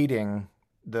aiding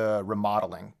the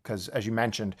remodeling? Because as you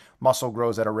mentioned, muscle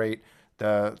grows at a rate,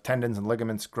 the tendons and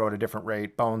ligaments grow at a different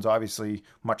rate, bones obviously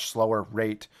much slower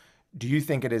rate. Do you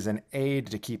think it is an aid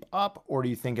to keep up, or do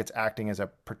you think it's acting as a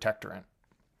protectorant?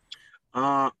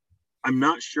 Uh, I'm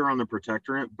not sure on the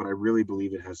protectorant, but I really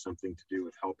believe it has something to do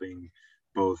with helping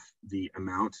both the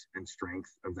amount and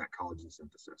strength of that collagen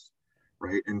synthesis,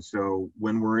 right? And so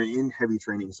when we're in heavy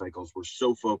training cycles, we're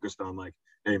so focused on like,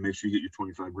 hey, make sure you get your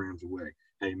 25 grams away.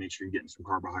 Hey, make sure you're getting some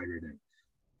carbohydrate in.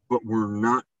 But we're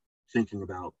not thinking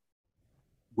about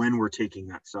when we're taking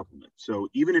that supplement. So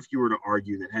even if you were to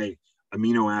argue that, hey,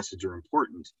 amino acids are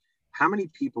important, how many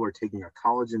people are taking a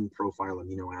collagen profile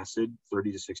amino acid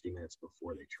 30 to 60 minutes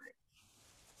before they train?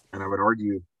 And I would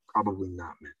argue probably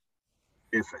not many,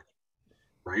 if any,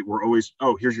 right? We're always,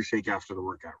 oh, here's your shake after the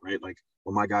workout, right? Like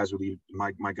when my guys would leave,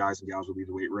 my guys and gals would leave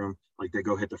the weight room, like they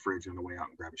go hit the fridge on the way out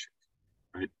and grab a shake,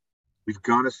 right? We've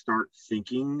got to start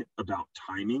thinking about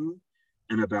timing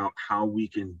and about how we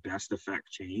can best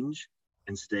affect change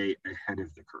and stay ahead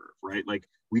of the curve, right? Like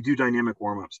we do dynamic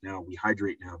warm-ups now, we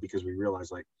hydrate now because we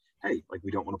realize like, hey, like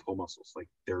we don't want to pull muscles. Like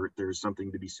there's something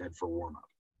to be said for warm-up.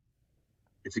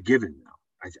 It's a given now.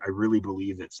 I really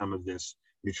believe that some of this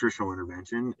nutritional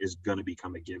intervention is going to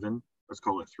become a given. Let's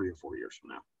call it 3 or 4 years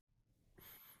from now.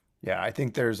 Yeah, I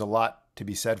think there's a lot to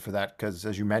be said for that because,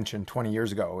 as you mentioned, 20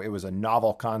 years ago, it was a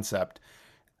novel concept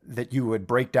that you would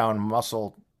break down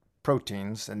muscle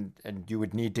proteins and you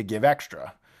would need to give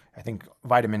extra. I think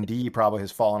vitamin D probably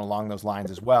has fallen along those lines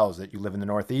as well, is that you live in the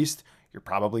Northeast, you're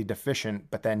probably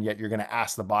deficient, but then yet you're going to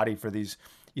ask the body for these,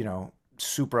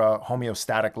 supra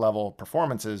homeostatic level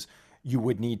performances. you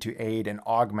would need to aid and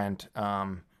augment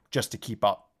just to keep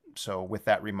up. So with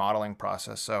that remodeling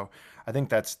process, so I think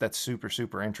that's super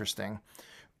super interesting.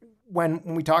 When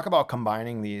we talk about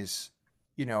combining these,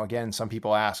 again, some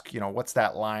people ask, what's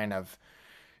that line of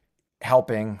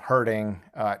helping, hurting,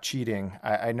 cheating.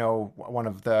 I know one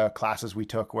of the classes we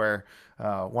took where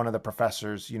one of the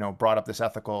professors, brought up this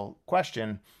ethical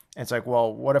question. And it's like,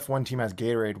 well, what if one team has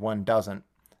Gatorade, one doesn't?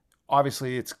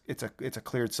 Obviously, it's a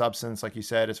cleared substance, like you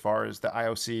said, as far as the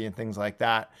IOC and things like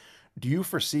that. Do you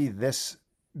foresee this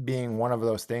being one of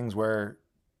those things where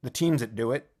the teams that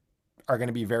do it are going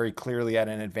to be very clearly at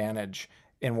an advantage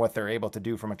in what they're able to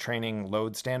do from a training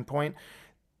load standpoint,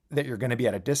 that you're going to be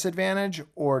at a disadvantage,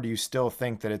 or do you still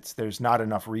think that there's not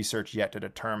enough research yet to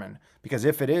determine? Because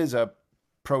if it is a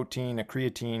protein, a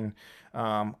creatine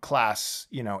class,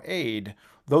 aid,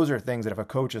 those are things that if a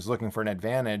coach is looking for an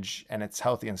advantage and it's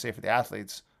healthy and safe for the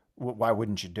athletes, why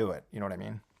wouldn't you do it? You know what I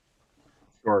mean?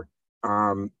 Sure.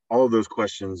 All of those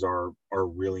questions are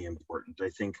really important. I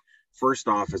think first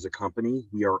off, as a company,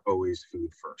 we are always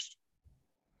food first.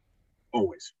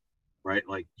 Always, right?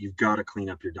 Like you've got to clean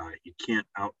up your diet. You can't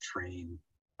out train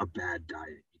a bad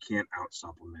diet. You can't out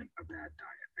supplement a bad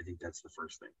diet. I think that's the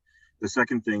first thing. The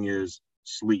second thing is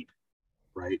sleep,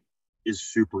 right? Is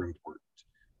super important.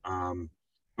 Um,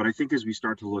 but I think as we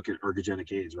start to look at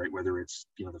ergogenic aids, right, whether it's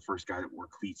the first guy that wore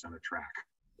cleats on a track,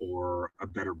 or a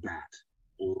better bat,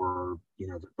 or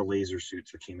the laser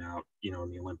suits that came out in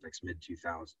the Olympics mid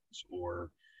 2000s, or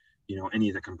any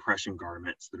of the compression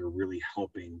garments that are really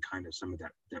helping kind of some of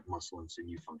that muscle and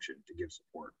sinew function to give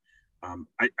support.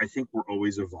 I think we're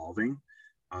always evolving.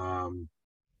 Um,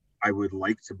 I would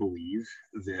like to believe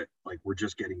that like we're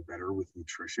just getting better with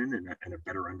nutrition and a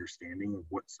better understanding of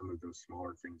what some of those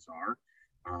smaller things are.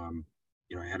 Um,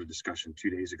 I had a discussion 2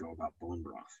 days ago about bone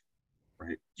broth,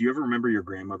 right? Do you ever remember your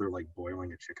grandmother like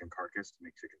boiling a chicken carcass to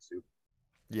make chicken soup?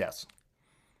 Yes.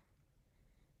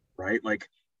 Right? Like,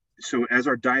 so as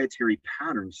our dietary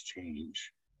patterns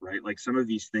change, right? Like some of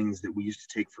these things that we used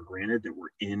to take for granted that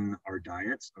were in our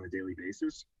diets on a daily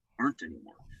basis aren't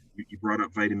anymore. You brought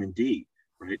up vitamin D,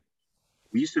 right?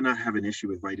 We used to not have an issue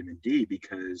with vitamin D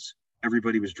because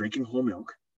everybody was drinking whole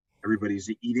milk. Everybody's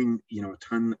eating, a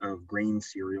ton of grain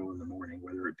cereal in the morning,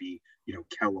 whether it be,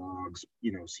 Kellogg's,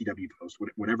 CW Post,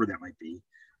 whatever that might be.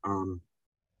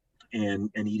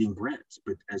 And eating breads.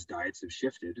 But as diets have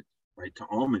shifted, right, to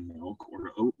almond milk or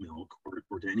to oat milk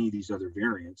or to any of these other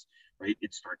variants, right,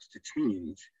 it starts to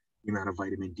change the amount of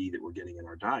vitamin D that we're getting in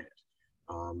our diet.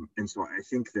 And so I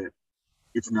think that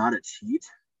it's not a cheat.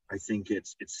 I think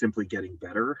it's simply getting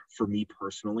better. For me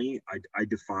personally, I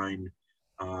define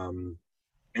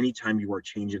anytime you are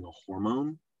changing a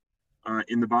hormone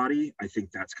in the body, I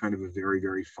think that's kind of a very,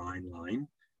 very fine line.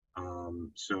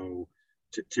 So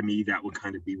to me, that would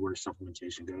kind of be where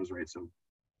supplementation goes, right? So,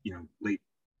 late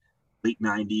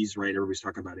 90s, right? Everybody's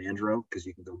talking about andro because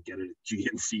you can go get it at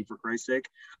GNC for Christ's sake.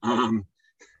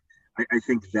 I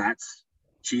think that's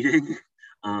cheating.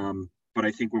 But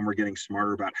I think when we're getting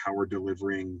smarter about how we're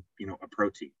delivering, a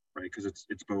protein, right? Because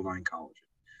it's bovine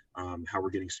collagen. How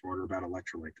we're getting smarter about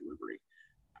electrolyte delivery.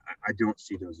 I don't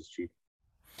see those as cheating.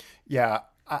 Yeah,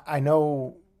 I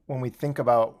know when we think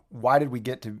about why did we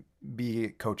get to be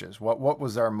coaches? What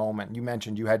was our moment? You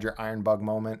mentioned you had your Iron Bug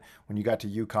moment when you got to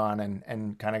UConn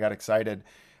and kind of got excited.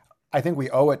 I think we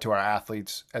owe it to our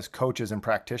athletes as coaches and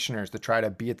practitioners to try to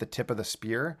be at the tip of the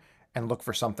spear and look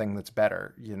for something that's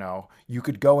better. You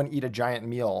could go and eat a giant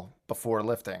meal before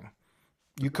lifting.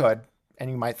 You could, and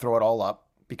you might throw it all up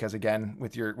because again,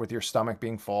 with your stomach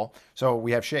being full. So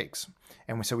we have shakes,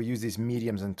 and we use these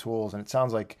mediums and tools. And it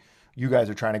sounds like you guys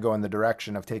are trying to go in the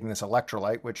direction of taking this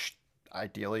electrolyte, which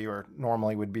ideally or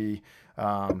normally would be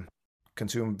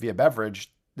consumed via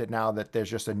beverage. That now that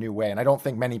there's just a new way, and I don't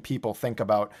think many people think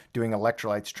about doing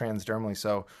electrolytes transdermally.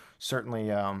 So certainly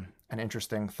an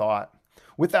interesting thought.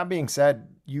 With that being said,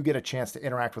 you get a chance to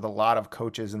interact with a lot of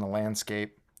coaches in the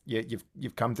landscape.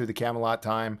 You've come through the Camelot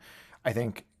time. I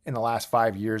think in the last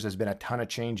 5 years, there's been a ton of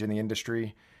change in the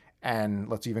industry. And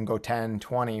let's even go 10,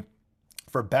 20,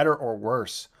 for better or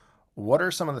worse. What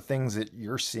are some of the things that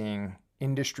you're seeing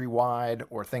industry wide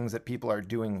or things that people are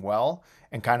doing well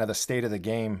and kind of the state of the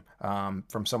game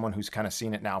from someone who's kind of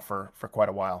seen it now for quite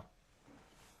a while?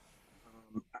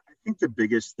 I think the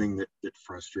biggest thing that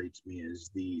frustrates me is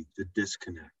the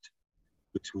disconnect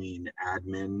between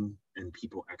admin and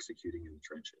people executing in the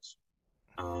trenches.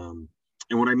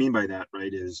 And what I mean by that,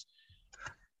 right, is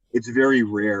it's very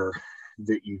rare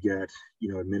that you get,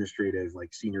 administrative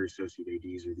like senior associate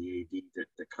ADs or the AD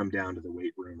that come down to the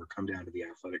weight room or come down to the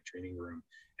athletic training room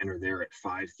and are there at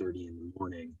 5:30 in the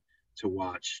morning to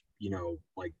watch,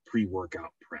 like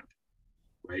pre-workout prep,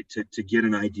 right? To get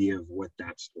an idea of what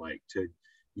that's like.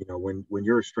 When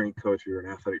you're a strength coach or you're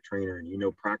an athletic trainer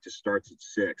and practice starts at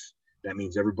 6, that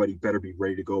means everybody better be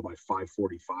ready to go by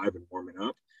 5:45 and warming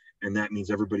up. And that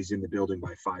means everybody's in the building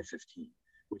by 5:15,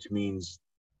 which means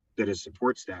that as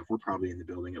support staff, we're probably in the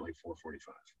building at like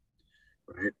 4:45,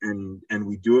 right? And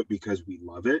we do it because we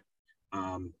love it.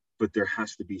 But there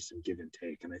has to be some give and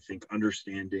take. And I think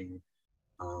understanding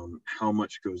how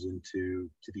much goes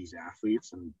into these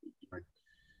athletes, and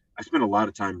I spend a lot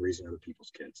of time raising other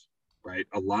people's kids, right?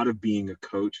 A lot of being a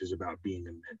coach is about being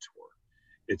a mentor.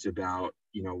 It's about,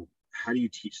 how do you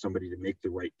teach somebody to make the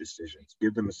right decisions,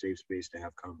 give them a safe space to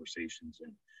have conversations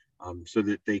in, so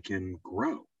that they can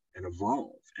grow and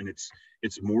evolve. And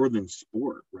it's more than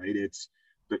sport, right? It's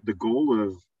the goal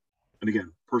of, and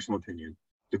again, personal opinion,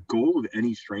 the goal of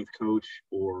any strength coach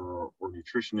or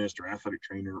nutritionist or athletic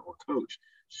trainer or coach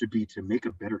should be to make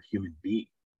a better human being,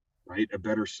 right? A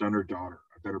better son or daughter,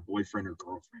 a better boyfriend or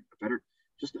girlfriend,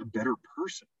 just a better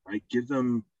person, right? Give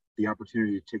them the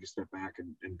opportunity to take a step back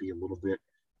and be a little bit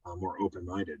more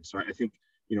open-minded. So I think,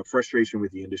 frustration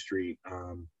with the industry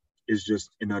is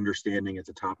just an understanding at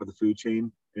the top of the food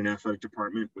chain in an athletic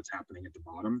department, what's happening at the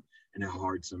bottom and how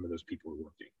hard some of those people are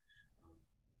working.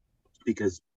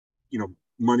 Because,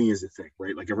 money is a thing,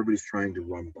 right? Like everybody's trying to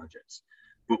run budgets.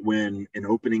 But when an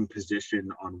opening position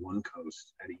on one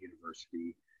coast at a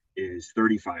university is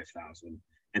 35,000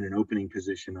 and an opening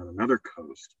position on another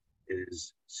coast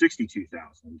is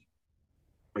 62,000,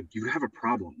 like you have a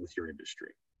problem with your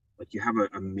industry. Like you have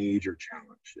a major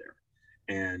challenge there.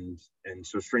 And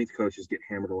so strength coaches get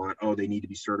hammered a lot. Oh, they need to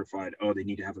be certified. Oh, they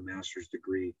need to have a master's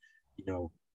degree,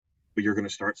 but you're going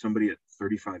to start somebody at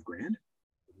 35 grand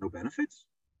with no benefits.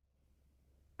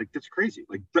 Like that's crazy.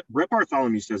 Like Brett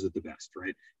Bartholomew says it the best,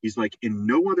 right? He's like, in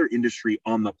no other industry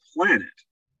on the planet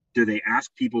do they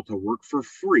ask people to work for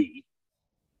free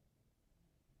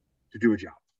to do a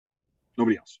job.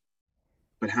 Nobody else.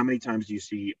 But how many times do you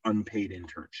see unpaid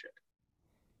internship,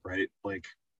 right? Like,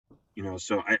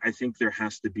 so I think there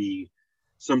has to be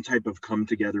some type of come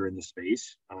together in the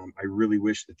space. I really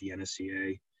wish that the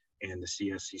NSCA and the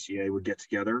CSCCA would get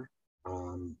together.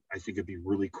 I think it'd be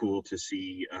really cool to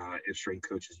see if strength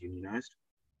coaches unionized.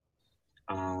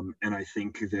 And I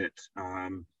think that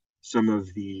some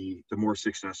of the more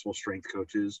successful strength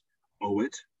coaches owe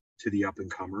it to the up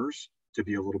and comers to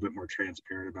be a little bit more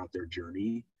transparent about their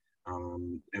journey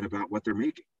and about what they're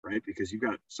making, right? Because you've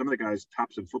got some of the guys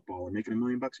tops in football are making $1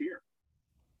 million a year,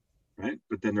 right?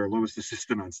 But then their lowest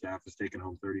assistant on staff is taking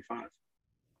home 35.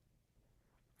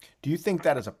 Do you think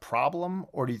that is a problem,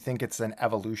 or do you think it's an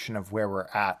evolution of where we're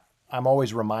at? I'm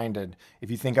always reminded, if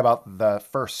you think about the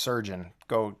first surgeon,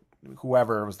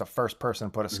 whoever was the first person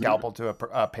to put a scalpel to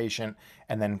a patient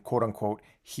and then quote unquote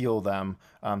heal them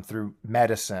through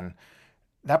medicine,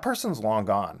 that person's long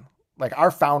gone. Like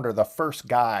our founder, the first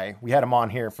guy, we had him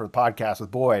on here for the podcast with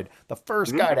Boyd, the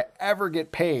first guy to ever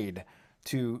get paid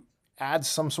to add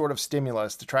some sort of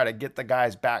stimulus to try to get the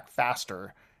guys back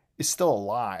faster is still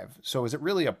alive. So is it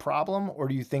really a problem, or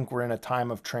do you think we're in a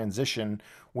time of transition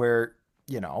where,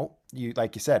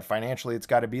 like you said, financially it's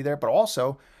got to be there, but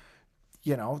also,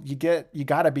 you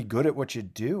got to be good at what you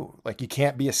do. Like you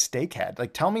can't be a steakhead.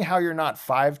 Like tell me how you're not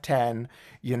 5'10",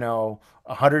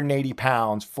 180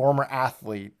 pounds, former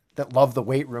athlete that love the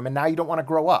weight room, and now you don't want to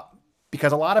grow up,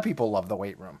 because a lot of people love the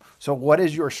weight room. So what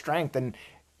is your strength? And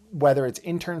whether it's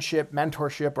internship,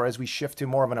 mentorship, or as we shift to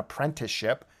more of an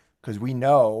apprenticeship, because we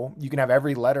know you can have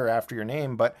every letter after your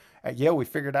name, but at Yale, we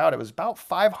figured out it was about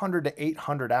 500 to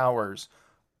 800 hours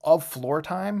of floor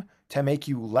time to make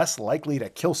you less likely to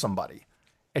kill somebody.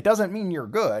 It doesn't mean you're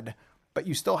good, but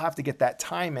you still have to get that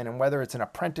time in. And whether it's an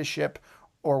apprenticeship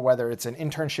or whether it's an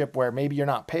internship where maybe you're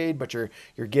not paid, but you're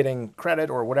getting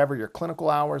credit or whatever your clinical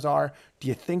hours are, do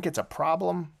you think it's a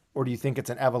problem, or do you think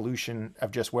it's an evolution of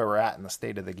just where we're at in the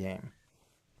state of the game?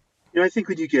 I think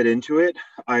when you get into it,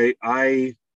 I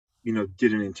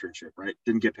did an internship, right?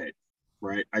 Didn't get paid,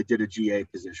 right? I did a GA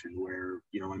position where,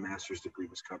 my master's degree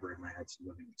was covered and I had some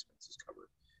living expenses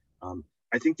covered.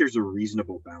 I think there's a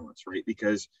reasonable balance, right?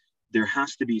 Because there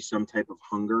has to be some type of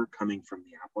hunger coming from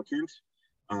the applicant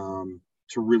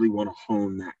to really want to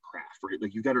hone that craft, right?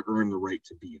 Like you got to earn the right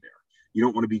to be there. You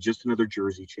don't want to be just another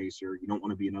jersey chaser. You don't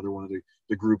want to be another one of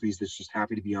the groupies that's just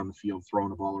happy to be on the field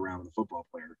throwing a ball around with a football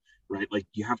player, right? Like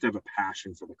you have to have a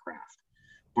passion for the craft.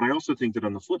 But I also think that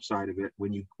on the flip side of it,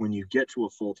 when you get to a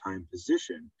full-time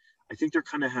position, I think there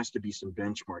kind of has to be some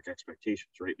benchmark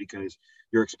expectations, right? Because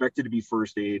you're expected to be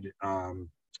first aid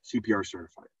CPR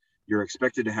certified. You're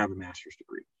expected to have a master's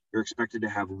degree. You're expected to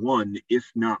have one,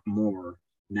 if not more,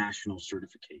 national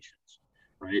certifications,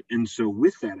 right? And so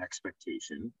with that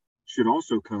expectation should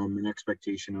also come an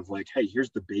expectation of like, hey,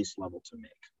 here's the base level to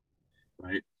make,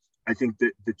 right? I think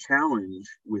that the challenge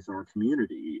with our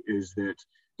community is that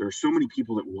there are so many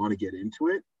people that want to get into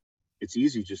it. It's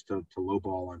easy just to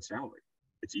lowball on salary.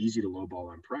 It's easy to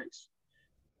lowball on price,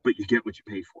 but you get what you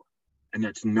pay for. And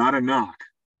that's not a knock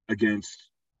against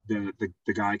the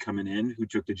guy coming in who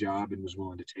took the job and was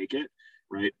willing to take it,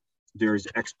 right? There's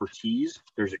expertise,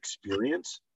 there's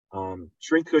experience.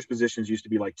 Strength coach positions used to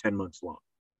be like 10 months long,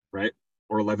 right?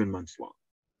 Or 11 months long,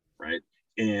 right?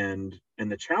 And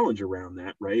the challenge around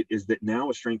that, right, is that now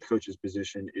a strength coach's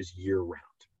position is year round,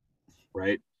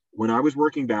 right? When I was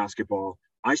working basketball,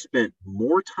 I spent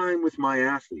more time with my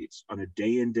athletes on a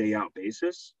day in, day out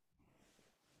basis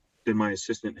than my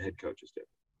assistant head coaches did.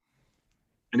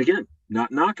 And again,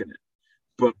 not knocking it,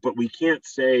 but we can't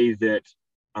say that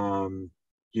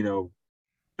you know,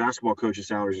 basketball coaches'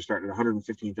 salaries are starting at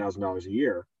 $115,000 a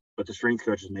year, but the strength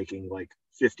coach is making like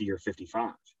 50 or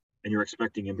 55, and you're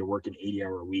expecting him to work an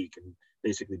 80-hour week and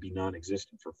basically be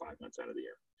non-existent for 5 months out of the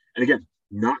year. And again,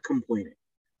 not complaining,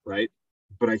 right?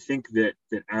 But I think that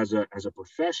as a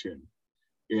profession,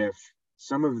 if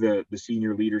some of the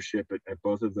senior leadership at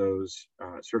both of those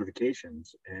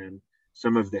certifications and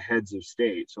some of the heads of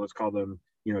state, so let's call them,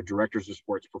 directors of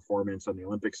sports performance on the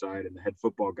Olympic side and the head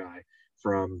football guy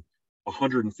from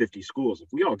 150 schools, if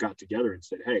we all got together and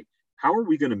said, hey, how are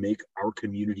we going to make our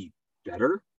community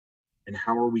better? And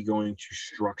how are we going to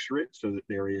structure it so that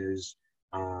there is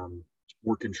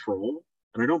more control?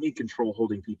 And I don't mean control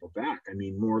holding people back. I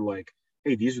mean more like,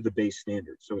 hey, these are the base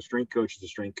standards. So a strength coach is a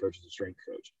strength coach is a strength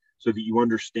coach. So that you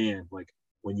understand, like,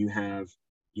 when you have,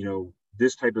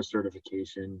 this type of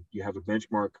certification, you have a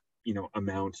benchmark,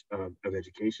 amount of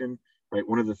education, right?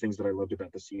 One of the things that I loved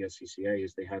about the CSCCA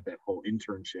is they had that whole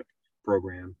internship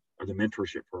program or the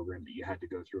mentorship program that you had to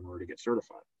go through in order to get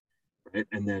certified, right?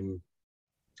 And then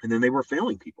they were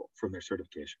failing people from their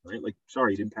certification, right? Like,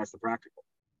 sorry, you didn't pass the practical.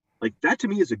 Like, that to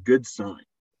me is a good sign.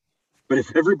 But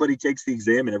if everybody takes the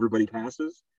exam and everybody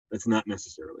passes, that's not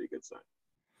necessarily a good sign.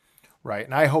 Right.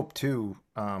 And I hope too,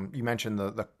 you mentioned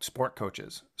the sport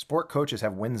coaches. Sport coaches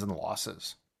have wins and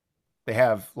losses. They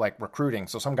have like recruiting.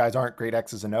 So some guys aren't great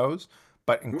X's and O's,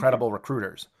 but Mm-hmm. incredible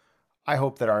recruiters. I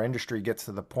hope that our industry gets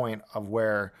to the point of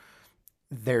where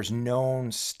there's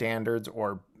known standards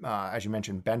or, as you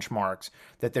mentioned, benchmarks,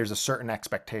 that there's a certain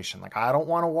expectation. Like, I don't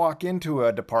want to walk into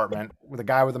a department with a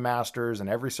guy with a master's and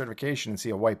every certification and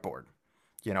see a whiteboard.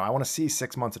 I want to see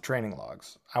 6 months of training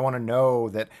logs. I want to know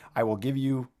that I will give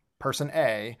you person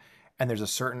A, and there's a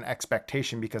certain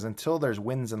expectation, because until there's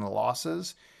wins and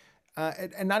losses,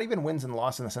 and not even wins and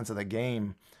losses in the sense of the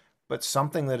game, but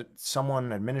something that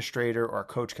someone, administrator or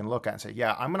coach, can look at and say,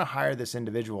 yeah, I'm going to hire this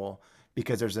individual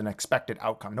because there's an expected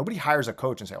outcome. Nobody hires a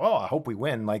coach and say, oh, I hope we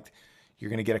win. Like, you're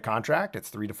going to get a contract. It's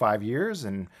 3 to 5 years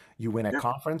and you win at Yeah.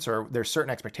 conference, or there's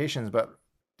certain expectations, but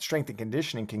strength and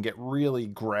conditioning can get really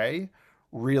gray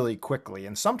really quickly.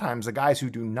 And sometimes the guys who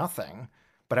do nothing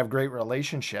but have great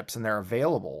relationships and they're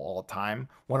available all the time.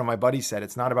 One of my buddies said,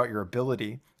 it's not about your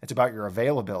ability, it's about your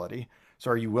availability.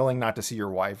 So are you willing not to see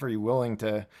your wife? Are you willing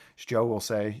to, as Joe will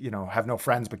say, have no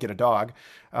friends but get a dog?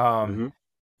 Um,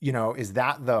 Mm-hmm. is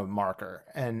that the marker?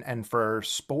 And for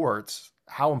sports,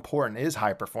 how important is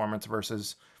high performance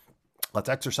versus let's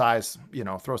exercise,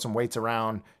 throw some weights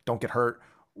around, don't get hurt?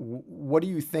 What do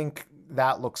you think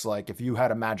that looks like if you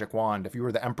had a magic wand, if you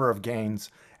were the emperor of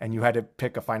gains and you had to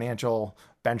pick a financial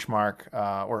benchmark,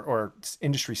 or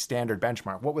industry standard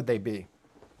benchmark? What would they be?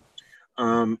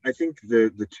 I think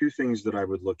the two things that I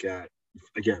would look at,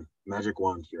 again, magic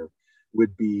wand here,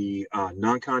 would be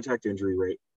non-contact injury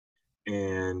rate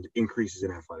and increases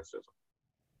in athleticism,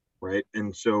 right?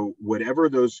 And so whatever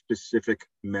those specific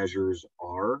measures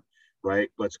are, right?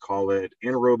 Let's call it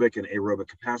anaerobic and aerobic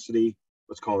capacity.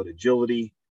 Let's call it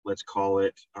agility. Let's call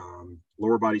it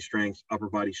lower body strength, upper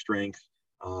body strength,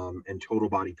 and total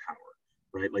body power,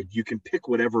 right? Like, you can pick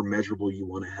whatever measurable you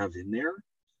want to have in there.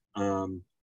 Um,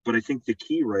 but I think the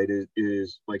key, right,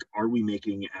 is like, are we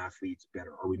making athletes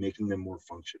better? Are we making them more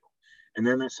functional? And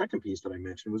then that second piece that I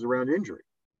mentioned was around injury,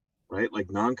 right?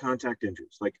 Like non-contact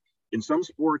injuries. Like, in some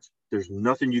sports, there's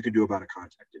nothing you can do about a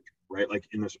contact injury, right? Like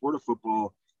in the sport of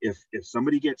football, if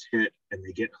somebody gets hit and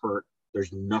they get hurt,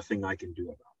 there's nothing I can do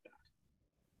about that.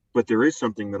 But there is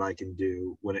something that I can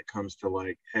do when it comes to,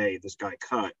 like, hey, this guy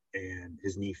cut and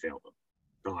his knee failed him,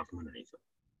 fell out from underneath him,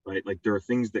 right? Like, there are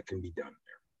things that can be done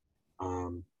there.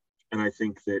 And I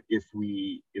think that if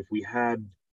we had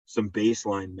some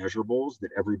baseline measurables that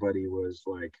everybody was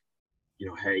like,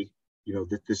 hey,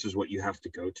 this is what you have to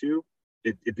go to,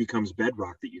 it becomes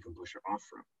bedrock that you can push it off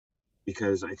from.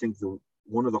 Because I think the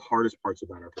one of the hardest parts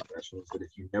about our profession is that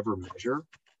if you never measure,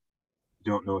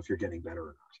 you don't know if you're getting better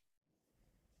or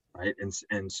not, right?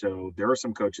 And so there are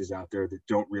some coaches out there that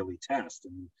don't really test,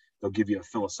 and they'll give you a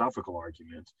philosophical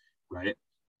argument, right?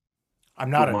 I'm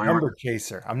But not a my number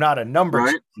chaser. I'm not a number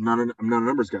chaser. right, I'm not a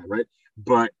numbers guy, right?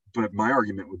 But my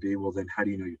argument would be, well, then how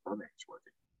do you know your program's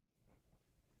working,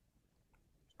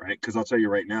 right? Because I'll tell you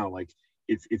right now, like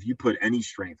if you put any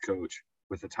strength coach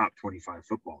with a top 25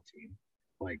 football team,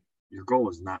 like your goal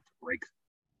is not to break them,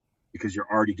 because you're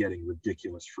already getting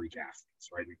ridiculous freak athletes,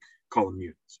 right? We call them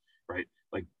mutants, right?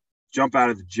 Like jump out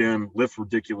of the gym, lift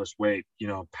ridiculous weight,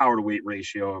 power to weight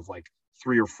ratio of like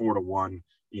 3 or 4 to 1,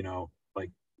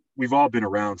 like we've all been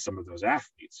around some of those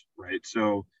athletes, right?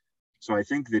 So I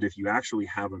think that if you actually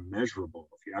have a measurable,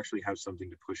 if you actually have something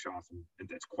to push off and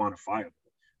that's quantifiable,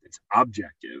 it's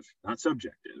objective, not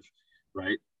subjective,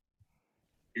 right?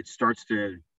 It starts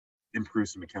to improve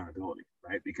some accountability,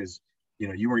 right? Because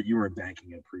you were in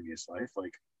banking in a previous life.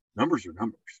 Like numbers are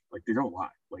numbers. Like they don't lie.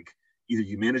 Like either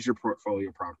you manage your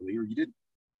portfolio properly or you didn't.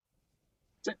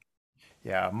 That's it.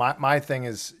 Yeah, my thing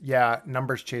is, yeah,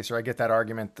 numbers chaser. I get that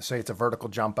argument to say it's a vertical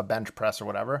jump, a bench press, or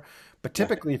whatever. But Yeah.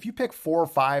 typically, if you pick 4 or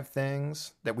 5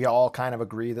 things that we all kind of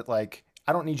agree that, like,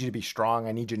 I don't need you to be strong,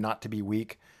 I need you not to be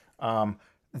weak. Um,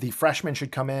 the freshmen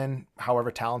should come in,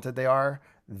 however talented they are.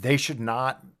 They should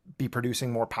not be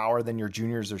producing more power than your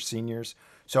juniors or seniors.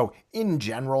 So, in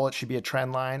general, it should be a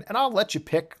trend line. And I'll let you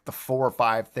pick the 4 or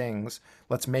 5 things.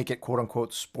 Let's make it quote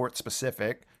unquote sport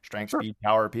specific, strength, Sure. speed,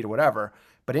 power, repeat, or whatever.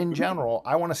 But in Mm-hmm. general,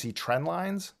 I want to see trend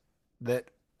lines that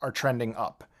are trending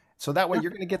up. So that way Yeah.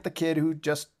 you're going to get the kid who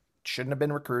just shouldn't have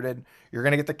been recruited. You're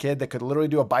going to get the kid that could literally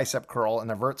do a bicep curl and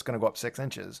their vert's going to go up 6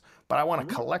 inches. But I want to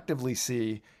Mm-hmm. collectively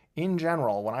see, in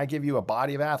general, when I give you a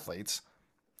body of athletes,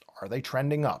 are they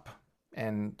trending up?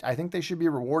 And I think they should be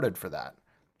rewarded for that.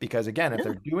 Because again, if Yeah.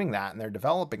 they're doing that and they're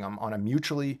developing them on a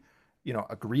mutually,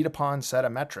 agreed upon set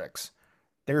of metrics,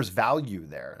 there's value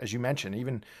there. As you mentioned,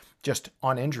 even just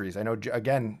on injuries. I know,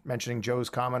 again, mentioning Joe's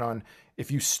comment on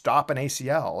if you stop an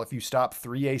ACL, if you stop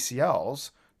 3 ACLs,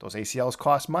 those ACLs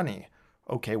cost money.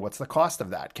 Okay, what's the cost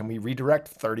of that? Can we redirect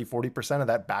 30, 40% of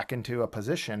that back into a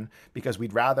position because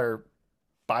we'd rather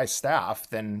buy staff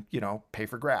than, pay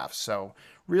for grafts? So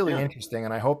really Yeah. interesting.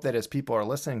 And I hope that as people are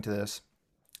listening to this,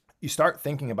 you start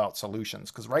thinking about solutions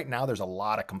because right now there's a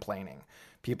lot of complaining.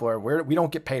 People are we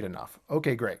don't get paid enough.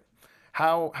 Okay, great.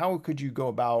 How could you go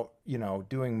about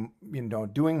doing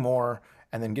more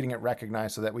and then getting it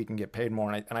recognized so that we can get paid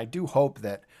more? And I do hope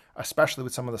that especially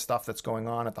with some of the stuff that's going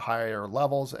on at the higher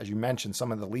levels, as you mentioned,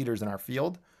 some of the leaders in our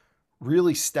field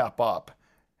really step up,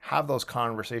 have those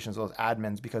conversations, those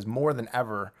admins, because more than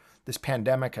ever, this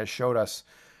pandemic has showed us,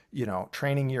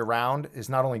 training year round is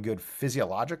not only good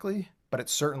physiologically, but it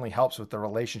certainly helps with the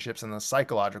relationships and the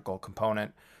psychological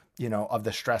component, of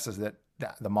the stresses that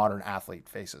the modern athlete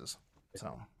faces.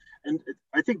 So, And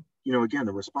I think, again,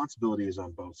 the responsibility is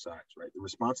on both sides, right? The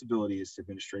responsibility is to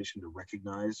administration to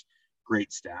recognize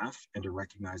great staff and to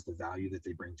recognize the value that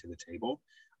they bring to the table.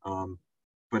 Um,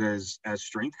 but as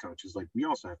strength coaches, like we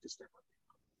also have to step up.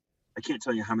 I can't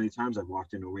tell you how many times I've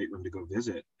walked into a weight room to go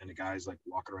visit, and the guy's like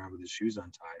walking around with his shoes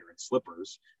untied or in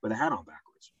slippers with a hat on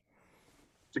backwards.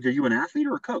 It's like, are you an athlete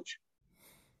or a coach?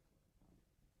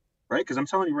 Right? Because I'm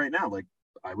telling you right now, like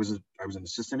I was an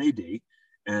assistant AD,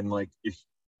 and like if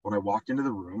when I walked into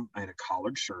the room, I had a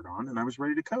collared shirt on and I was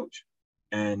ready to coach.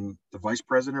 And the vice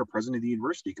president or president of the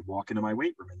university could walk into my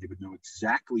weight room and they would know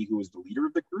exactly who was the leader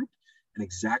of the group and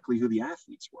exactly who the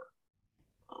athletes were.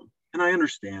 And I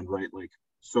understand, right? Like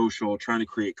social, trying to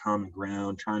create common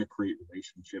ground, trying to create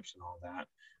relationships and all that,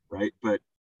 right? But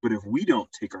if we don't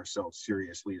take ourselves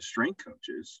seriously as strength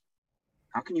coaches,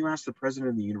 how can you ask the president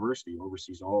of the university who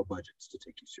oversees all budgets to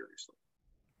take you seriously,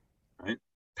 right?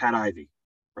 Pat Ivy,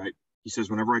 right? He says,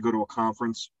 whenever I go to a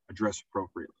conference, I dress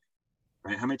appropriately,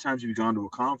 right? How many times have you gone to a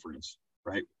conference,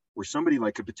 right? Where somebody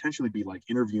like could potentially be like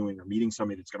interviewing or meeting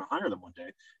somebody that's going to hire them one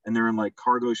day, and they're in like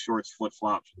cargo shorts, flip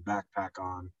flops, with a backpack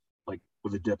on, like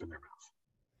with a dip in their mouth.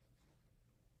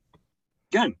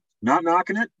 Again, not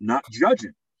knocking it, not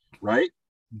judging, right?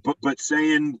 But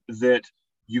saying that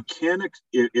you can't,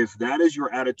 if that is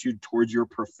your attitude towards your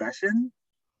profession,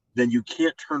 then you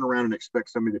can't turn around and expect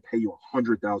somebody to pay you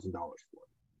 $100,000 for it.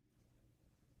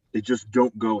 They just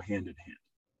don't go hand in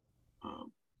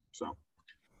hand. So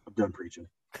I'm done preaching.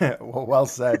 well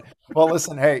said. Well,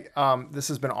 listen, hey, this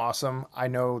has been awesome. I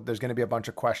know there's going to be a bunch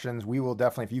of questions. We will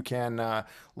definitely, if you can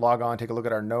log on, take a look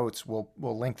at our notes. We'll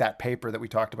link that paper that we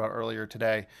talked about earlier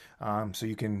today, so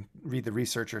you can read the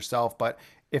research yourself. But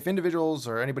if individuals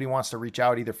or anybody wants to reach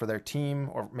out either for their team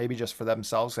or maybe just for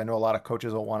themselves, I know a lot of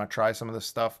coaches will want to try some of this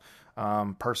stuff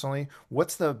personally.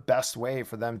 What's the best way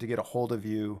for them to get a hold of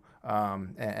you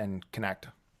and connect?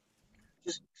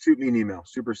 Just shoot me an email.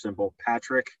 Super simple.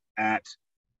 Patrick at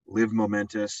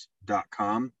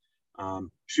livemomentous.com.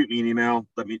 Shoot me an email.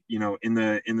 Let me, in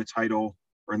the title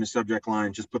or in the subject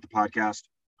line, just put the podcast,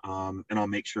 and I'll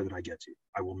make sure that I get to you.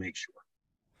 I will make sure.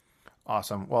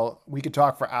 Awesome. Well, we could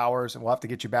talk for hours and we'll have to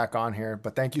get you back on here,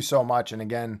 but thank you so much. And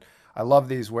again, I love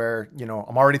these where, I'm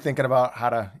already thinking about how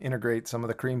to integrate some of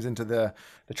the creams into the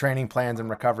training plans and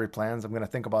recovery plans. I'm going to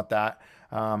think about that.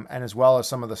 And as well as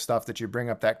some of the stuff that you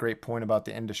bring up, that great point about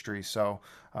the industry. So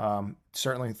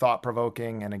certainly thought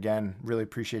provoking. And again, really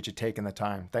appreciate you taking the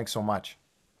time. Thanks so much.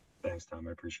 Thanks, Tom.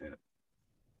 I appreciate it.